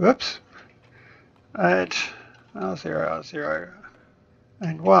 Whoops. Add R0, R0,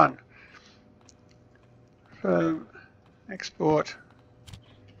 and 1. So export.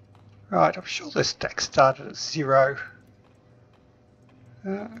 Right, I'm sure the stack started at 0.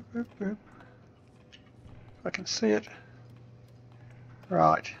 Boop, boop. If I can see it.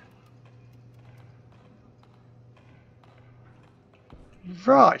 Right.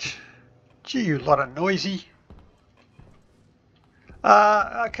 Right. Gee, you lot of noisy.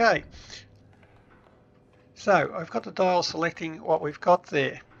 Okay. So I've got the dial selecting what we've got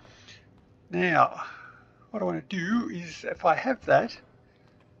there. Now, what I want to do is, if I have that,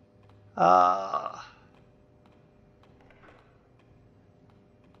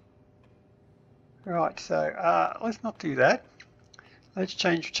 right, so let's not do that. Let's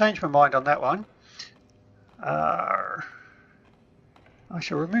change my mind on that one. I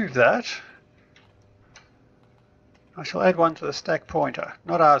shall remove that. I shall add one to the stack pointer,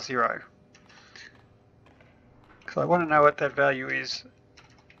 not R0, because I want to know what that value is.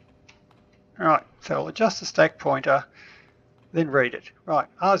 Right, so I'll adjust the stack pointer, then read it. Right,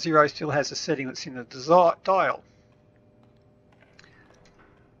 R0 still has a setting that's in the dial.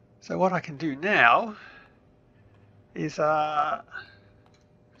 So what I can do now is I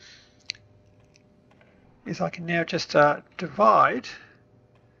can now just divide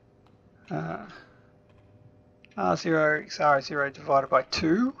R0 x R0 divided by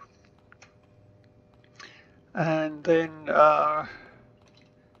 2, and then no,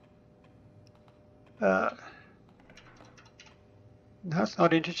 it's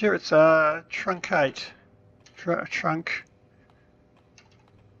not integer, it's truncate. Trunk.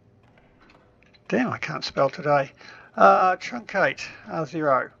 Damn, I can't spell today. Truncate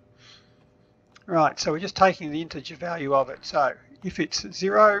R0. Right, so we're just taking the integer value of it. So if it's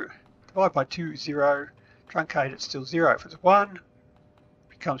 0, divide by 2, 0. Truncate it's still 0. If it's 1, it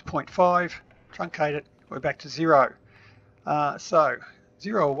becomes 0.5. Truncate it, we're back to 0. So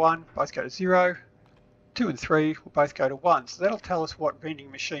 0 or 1 both go to 0. 2 and 3 will both go to 1. So that'll tell us what vending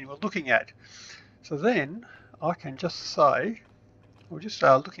machine we're looking at. So then I can just say, we'll just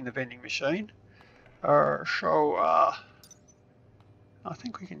look in the vending machine. I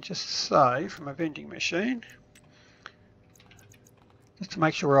think we can just say from a vending machine, just to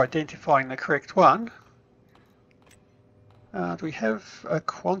make sure we're identifying the correct one. Do we have a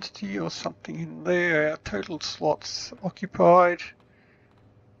quantity or something in there? Our total slots occupied.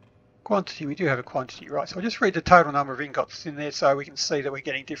 Quantity, we do have a quantity, right? So I'll just read the total number of ingots in there so we can see that we're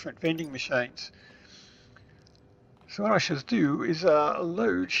getting different vending machines. So what I should do is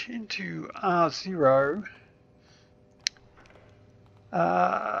load into R0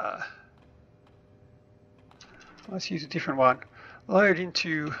 let's use a different one. Load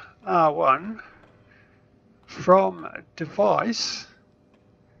into R1 from device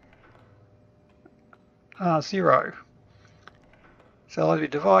R0. So I'll do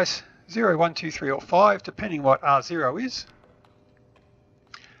device 0, 1, 2, 3 or 5 depending what R0 is.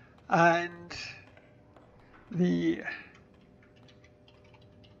 And the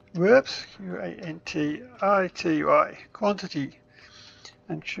QANTITY quantity,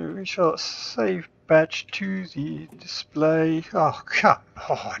 and we shall save batch to the display. Oh, come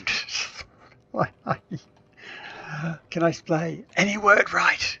on. Can I display any word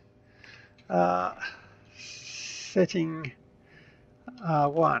right? Setting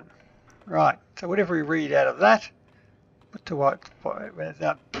R1. Right, so whatever we read out of that, put to what?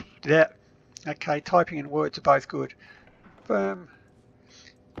 Yeah. Okay, typing and words are both good. Boom.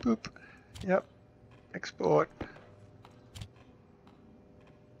 Boop. Yep. Export.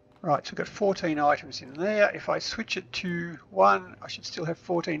 Right, so we've got 14 items in there. If I switch it to 1, I should still have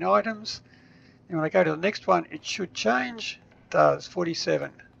 14 items. And when I go to the next one, it should change. It does.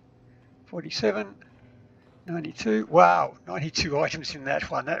 47. 47. 92. Wow, 92 items in that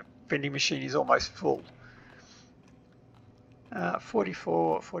one. That vending machine is almost full.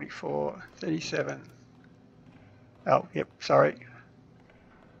 44, 44, 37. Oh, yep, sorry.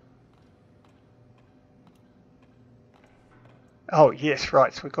 Oh, yes,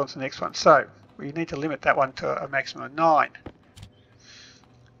 right, so we've gone to the next one. So we need to limit that one to a maximum of 9.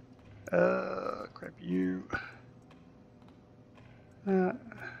 Grab you.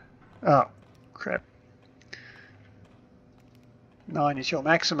 Oh, crap. 9 is your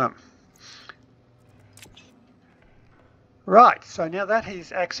maximum. Right, so now that is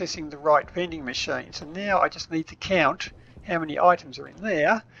accessing the right vending machine. So now I just need to count how many items are in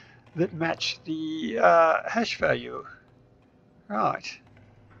there that match the hash value. Right.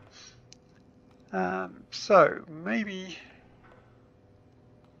 So maybe...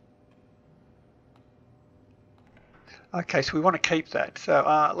 Okay, so we want to keep that.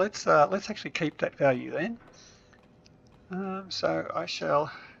 So let's actually keep that value then. So I shall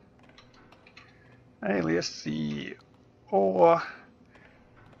alias the or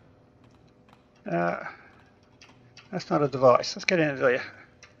that's not a device. Let's get into the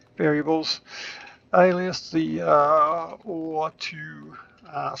variables. Alias the or to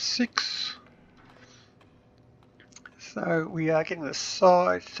 6. So we are getting the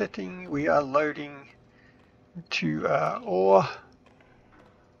size setting. We are loading to or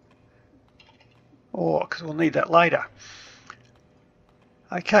ore, because we'll need that later.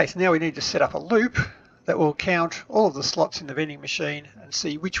 Okay, so now we need to set up a loop that will count all of the slots in the vending machine and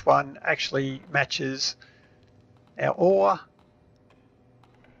see which one actually matches our ore.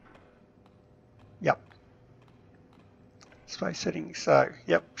 Yep. Space settings. So,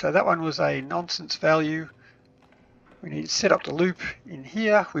 yep. So that one was a nonsense value. We need to set up the loop in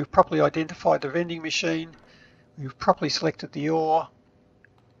here. We've properly identified the vending machine. We've properly selected the ore.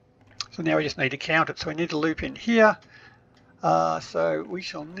 So now we just need to count it. So we need a loop in here. So we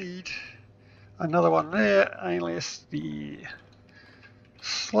shall need another one there, alias the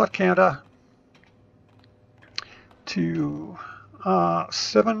slot counter to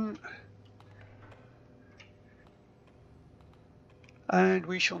R7. And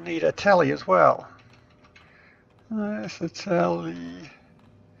we shall need a tally as well. That's a tally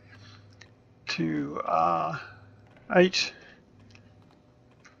to R8.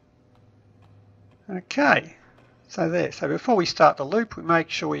 Okay, so there. So before we start the loop, we make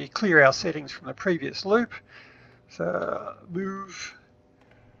sure we clear our settings from the previous loop. So move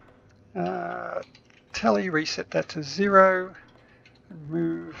tally, reset that to 0, and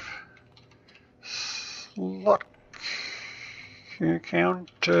move slot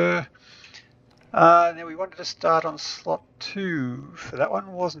counter. Now we wanted to start on slot 2 for that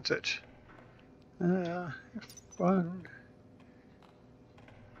one, wasn't it? F1.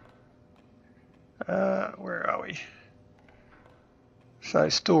 Where are we? So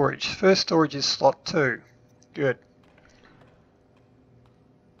storage. First storage is slot 2. Good.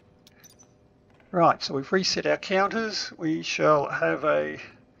 Right, so we've reset our counters. We shall have a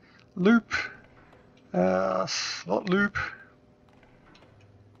loop, slot loop.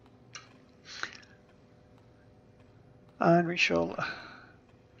 And we shall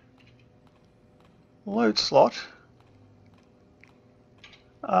load slot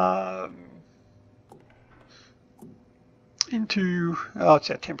into,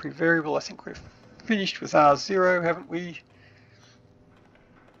 it's our temporary variable. I think we've finished with R0, haven't we?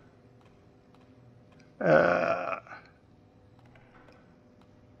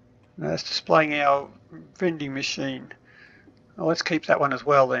 That's displaying our vending machine. Well, let's keep that one as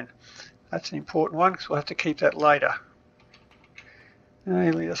well then. That's an important one because we'll have to keep that later.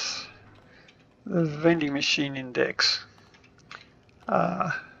 Alias the vending machine index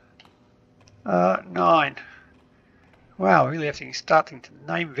 9. Wow, really have to start to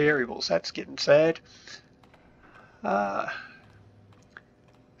name variables. That's getting sad.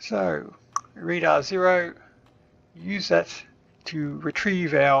 So read R0, use that to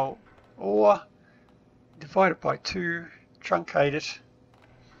retrieve our ore, divide it by 2, truncate it,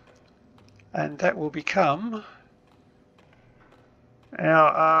 and that will become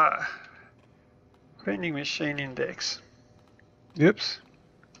our vending machine index. Oops.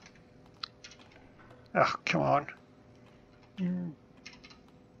 Oh, come on.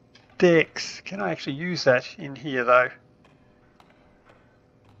 Index. Can I actually use that in here though?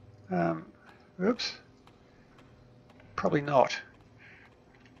 Oops. Probably not.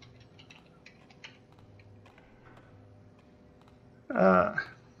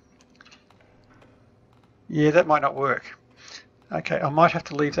 Yeah, that might not work. Okay, I might have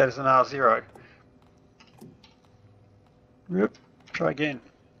to leave that as an R0. Yep, try again.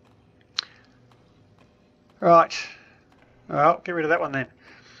 Right. Well, get rid of that one then.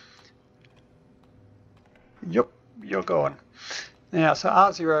 Yep, you're gone. Now, so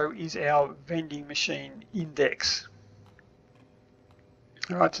R0 is our vending machine index.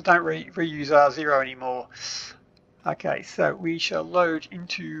 Alright, so don't reuse R0 anymore. Okay, so we shall load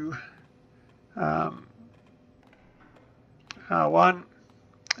into R1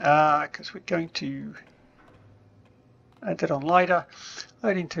 because we're going to add that on later.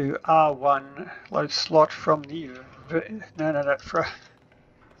 Load into R1, load slot from the,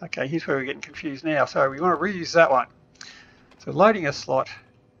 okay, here's where we're getting confused now. So we want to reuse that one. So loading a slot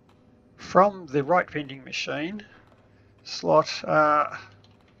from the right vending machine, slot,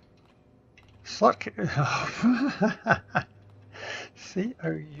 slot,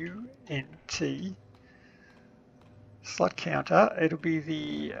 C-O-U-N-T, slot counter, it'll be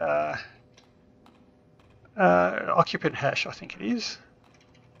the occupant hash, I think it is.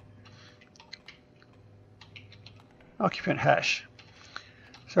 Occupant hash.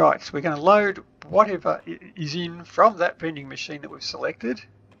 So right, so we're going to load whatever is in from that vending machine that we've selected,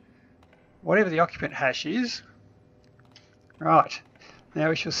 whatever the occupant hash is. Right, now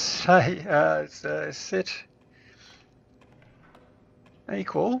we shall say set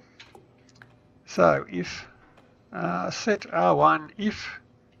equal. So if set R1 if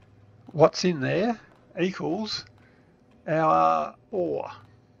what's in there equals our ore.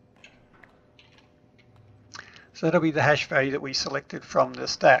 So that'll be the hash value that we selected from the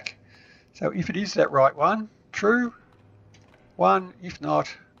stack. So if it is that right one, true, 1, if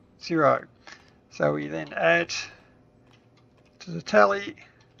not, 0. So we then add to the tally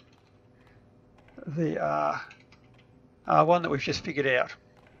the one that we've just figured out.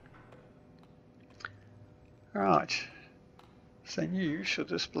 Right, so new should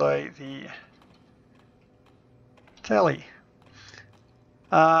display the tally.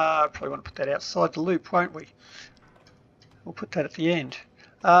 Probably want to put that outside the loop, won't we? We'll put that at the end.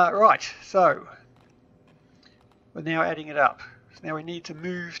 Right, so we're now adding it up. So now we need to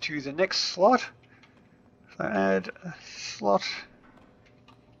move to the next slot. So add a slot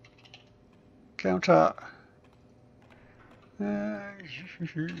counter. So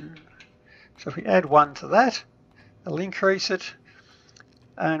if we add 1 to that, it'll increase it,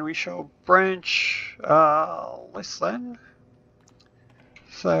 and we shall branch less than.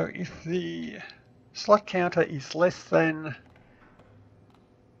 So if the slot counter is less than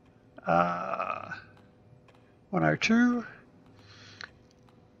 102,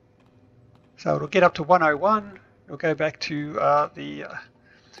 so it'll get up to 101, it'll go back to the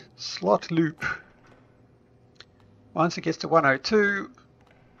slot loop. Once it gets to 102,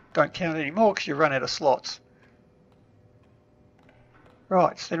 don't count anymore because you've run out of slots.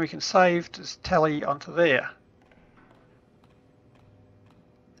 Right, so then we can save this tally onto there.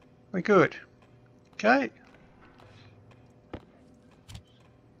 We're good. Okay.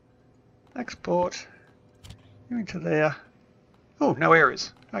 Export into there. Oh, no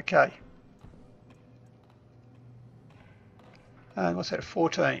errors. Okay. And what's that?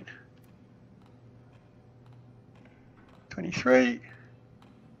 14. 23.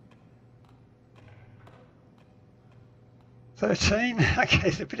 13. Okay,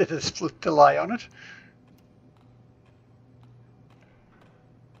 there's a bit of a split delay on it.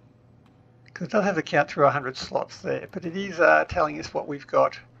 Because it does have to count through 100 slots there, but it is telling us what we've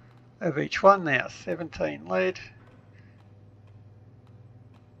got of each one now. 17 lead,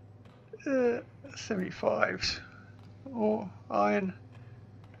 75 ore, iron,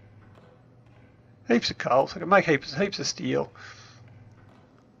 heaps of coal, so I can make heaps of steel.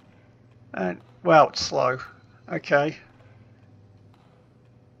 And, wow, it's slow. Okay.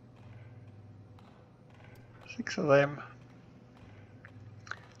 6 of them.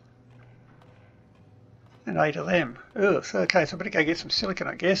 And 8 of them. Ugh, so, okay, so I better go get some silicon,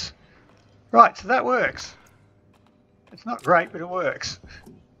 I guess. Right, so that works. It's not great, but it works.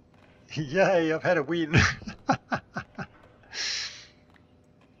 Yay, I've had a win.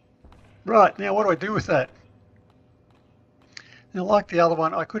 Right, now what do I do with that? Now, like the other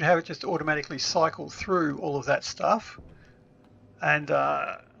one, I could have it just automatically cycle through all of that stuff. And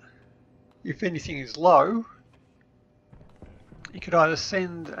if anything is low, you could either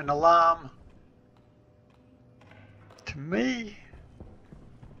send an alarm to me,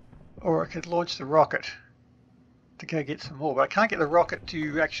 or I could launch the rocket to go get some more. But I can't get the rocket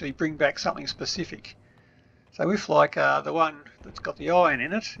to actually bring back something specific. So if, like, the one that's got the iron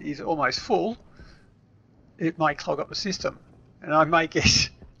in it is almost full, it may clog up the system. And I may get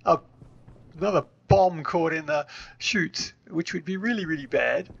another bomb caught in the chutes, which would be really, really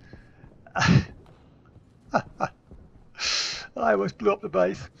bad. I almost blew up the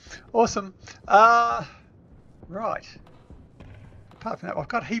base. Awesome. Right. Apart from that, I've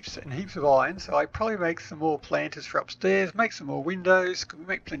got heaps and heaps of iron, so I probably make some more planters for upstairs, make some more windows,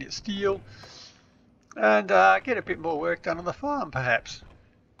 make plenty of steel, and get a bit more work done on the farm, perhaps.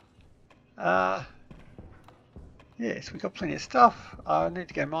 Yes, we've got plenty of stuff. I need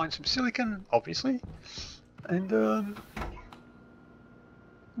to go mine some silicon, obviously, and we'll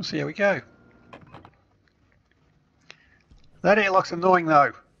see how we go. That airlock's annoying,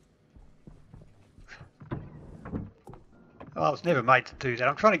 though. I was never made to do that.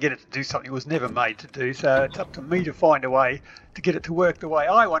 I'm trying to get it to do something it was never made to do, so it's up to me to find a way to get it to work the way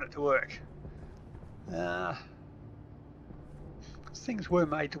I want it to work. Things were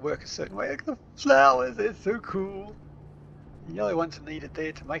made to work a certain way. Look at the flowers, they're so cool. The yellow ones are needed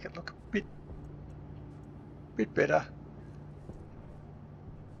there to make it look a bit better.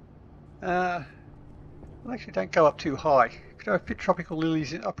 Actually, don't go up too high. Could I have fit tropical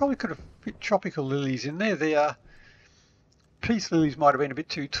lilies in? I probably could have fit tropical lilies in there. The peace lilies might have been a bit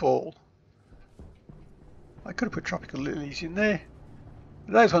too tall. I could have put tropical lilies in there.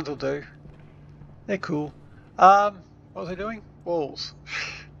 But those ones will do. They're cool. What was I doing? Walls.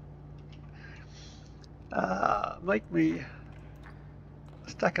 Make me a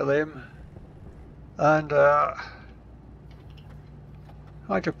stack of them. And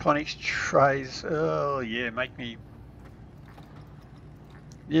hydroponics trays. Oh yeah, make me.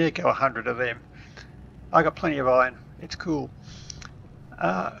 Yeah, go 100 of them. I got plenty of iron. It's cool.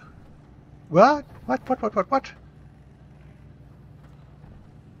 What? What?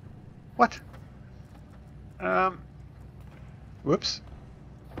 What? Whoops.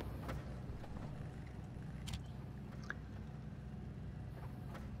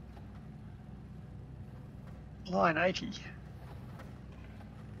 Line 80.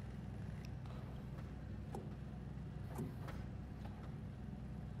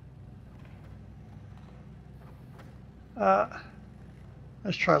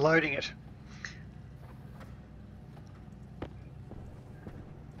 Let's try loading it.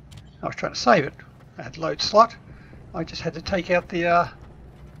 I was trying to save it. I had load slot. I just had to take out the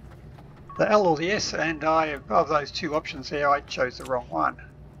L or the S, and of those two options there, I chose the wrong one.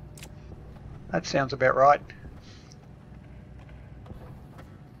 That sounds about right.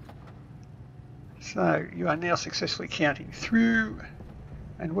 So you are now successfully counting through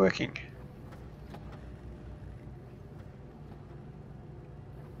and working.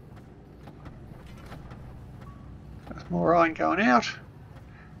 There's more iron going out.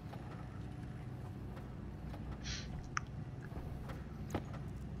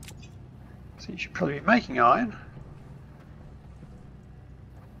 So you should probably be making iron.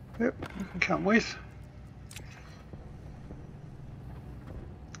 Yep, you can come with.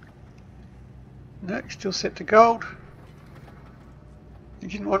 No, still set to gold. You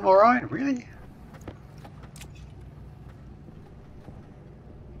didn't want more iron, really?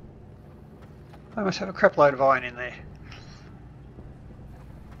 I must have a crap load of iron in there.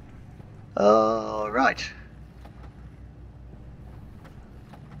 Alright.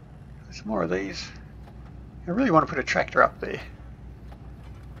 Some more of these. I really want to put a tractor up there.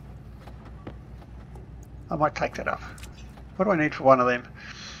 I might take that up. What do I need for one of them?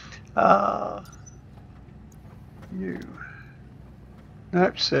 You.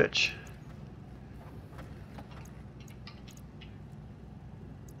 Nope, search.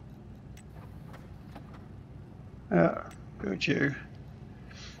 Good you.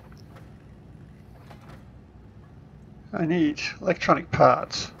 I need electronic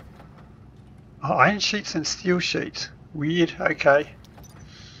parts. Oh, iron sheets and steel sheets. Weird, okay.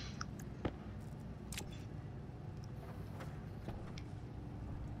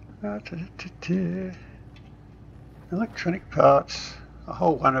 Electronic parts, a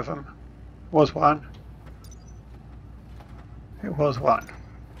whole one of them. Was one. It was one.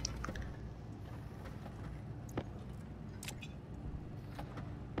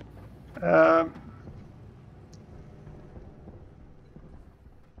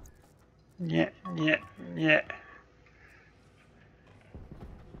 Yeah.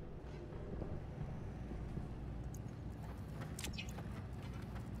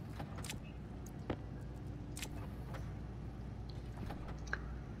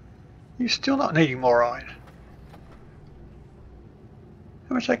 You're still not needing more iron.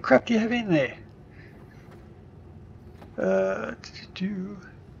 How much of that crap do you have in there?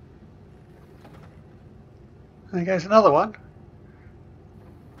 There goes another one.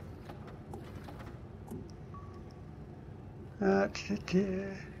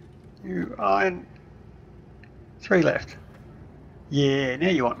 You iron. 3 left. Yeah, now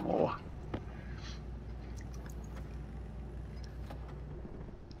you want more.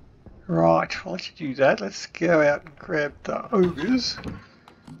 Right, I'll let you do that. Let's go out and grab the ogres.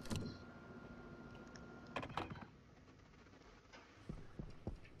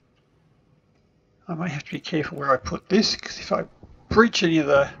 I may have to be careful where I put this, because if I breach any of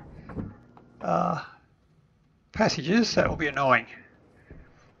the passages, that will be annoying.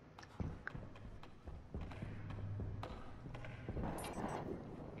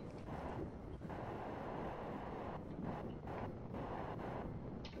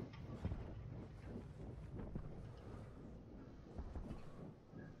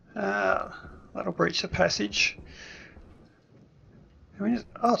 That'll breach the passage. I mean,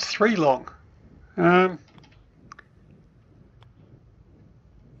 oh, it's 3 long.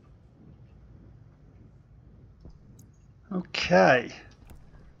 Okay.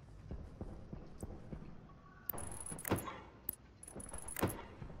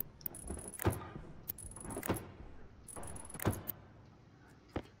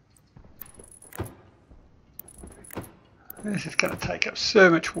 This is going to take up so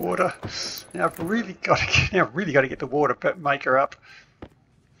much water. Now I've really got to get the water maker up.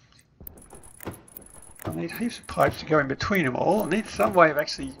 I need heaps of pipes to go in between them all. I need some way of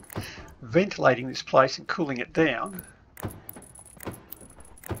actually ventilating this place and cooling it down.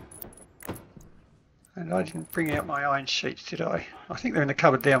 And I didn't bring out my iron sheets, did I? I think they're in the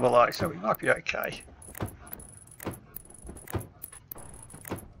cupboard down below, so we might be okay.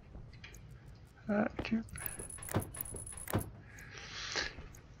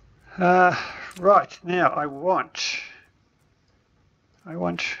 Right, now I want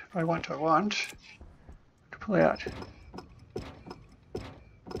to pull out.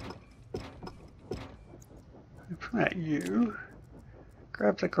 Pull out you.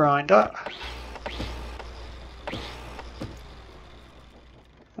 Grab the grinder.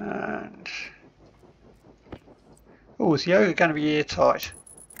 And oh, is the yoga going to be airtight?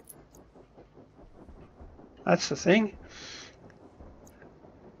 That's the thing.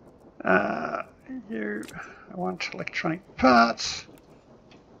 I want electronic parts.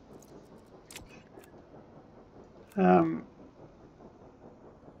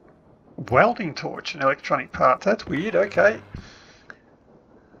 Welding torch and electronic parts. That's weird. Okay.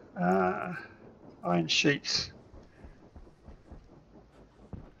 Iron sheets.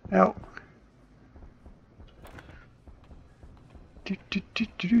 Now.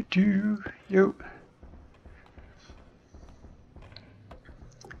 You.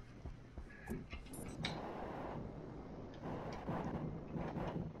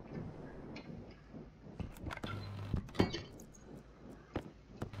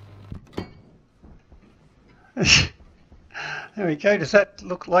 There we go. Does that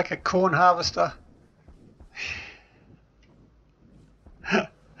look like a corn harvester? I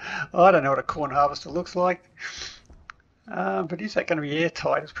don't know what a corn harvester looks like. But is that going to be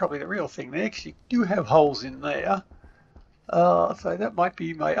airtight? It's probably the real thing there, because you do have holes in there. So that might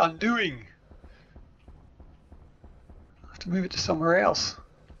be my undoing. I'll have to move it to somewhere else.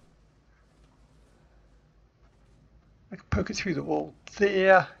 I can poke it through the wall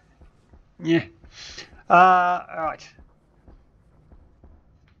there. Yeah. Alright.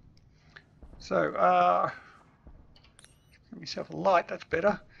 So, give myself a light, that's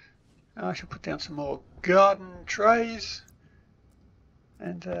better. I should put down some more garden trays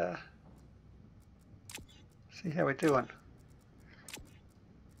and see how we're doing.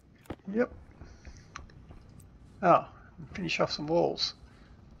 Yep. Oh, finish off some walls.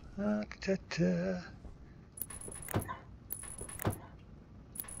 Is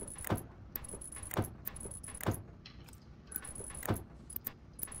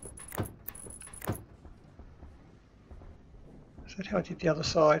that how I did the other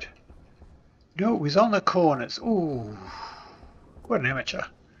side? No, it was on the corners. Ooh, what an amateur.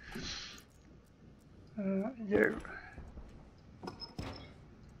 You.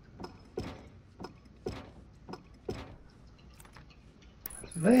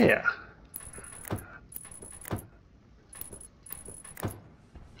 There.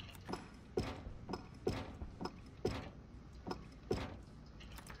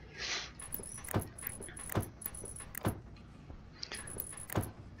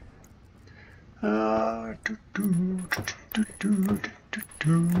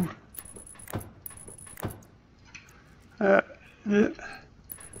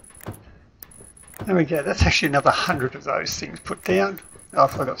 There we go. That's actually another 100 of those things put down. Oh,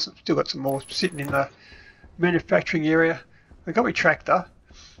 I've got some, still got some more sitting in the manufacturing area. I've got my tractor.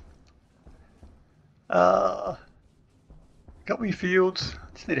 Got my fields.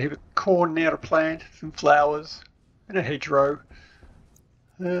 Just need a heap of corn now to plant, some flowers, and a hedgerow.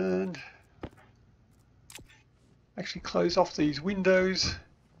 And actually close off these windows.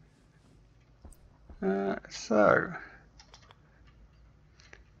 So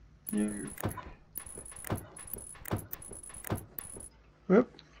you. Whoop.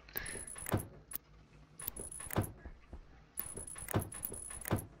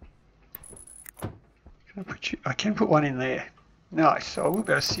 Can I put you? I can put one in there. Nice. So I will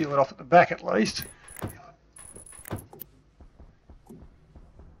be able to seal it off at the back at least.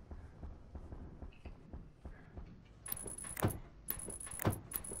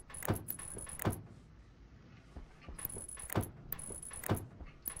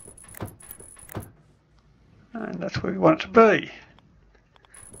 And that's where we want it to be.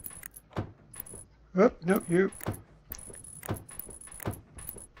 Whoop, nope, you.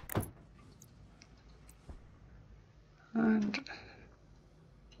 And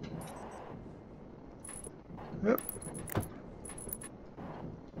whoop.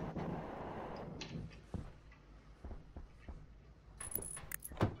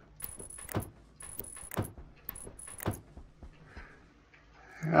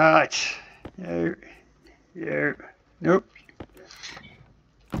 Right. You. Nope.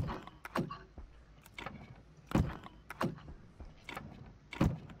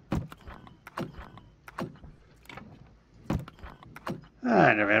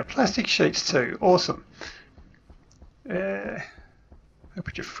 And around plastic sheets too. Awesome. I'll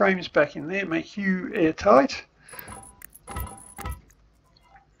put your frames back in there, make you airtight.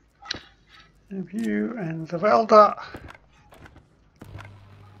 Of you and the welder.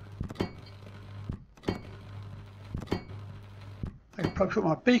 I can probably put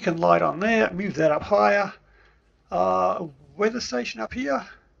my beacon light on there, move that up higher. Weather station up here.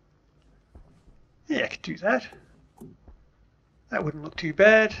 Yeah, I could do that. That wouldn't look too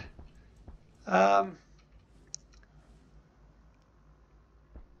bad. Damn,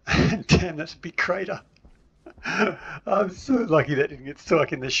 that's a big crater. I'm so lucky that didn't get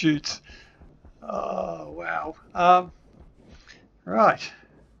stuck in the chutes. Oh, wow. Right.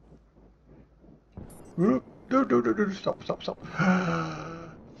 Whoop. No, no, no, no, stop, stop, stop.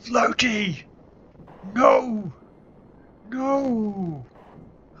 Floaty! No! No!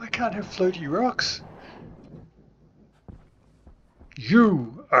 I can't have floaty rocks.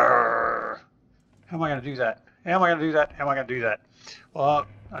 You! How am I going to do that? How am I going to do that? How am I going to do that? Well,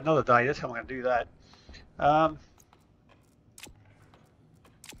 another day, that's how I'm going to do that.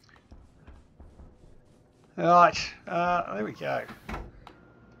 Right, there we go.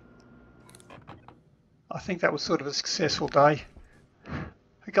 I think that was sort of a successful day.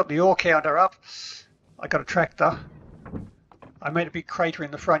 I got the ore counter up. I got a tractor. I made a big crater in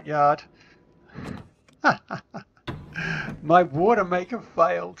the front yard. My water maker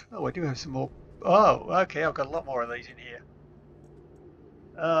failed. Oh, I do have some more. Oh, okay, I've got a lot more of these in here.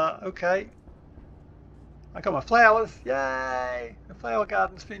 Okay. I got my flowers. Yay! The flower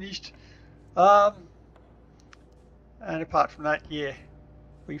garden's finished. And apart from that, yeah,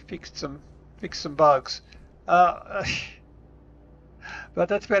 we fixed some bugs. But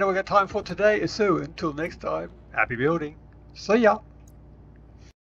that's about all we've got time for today. So until next time, happy building. See ya.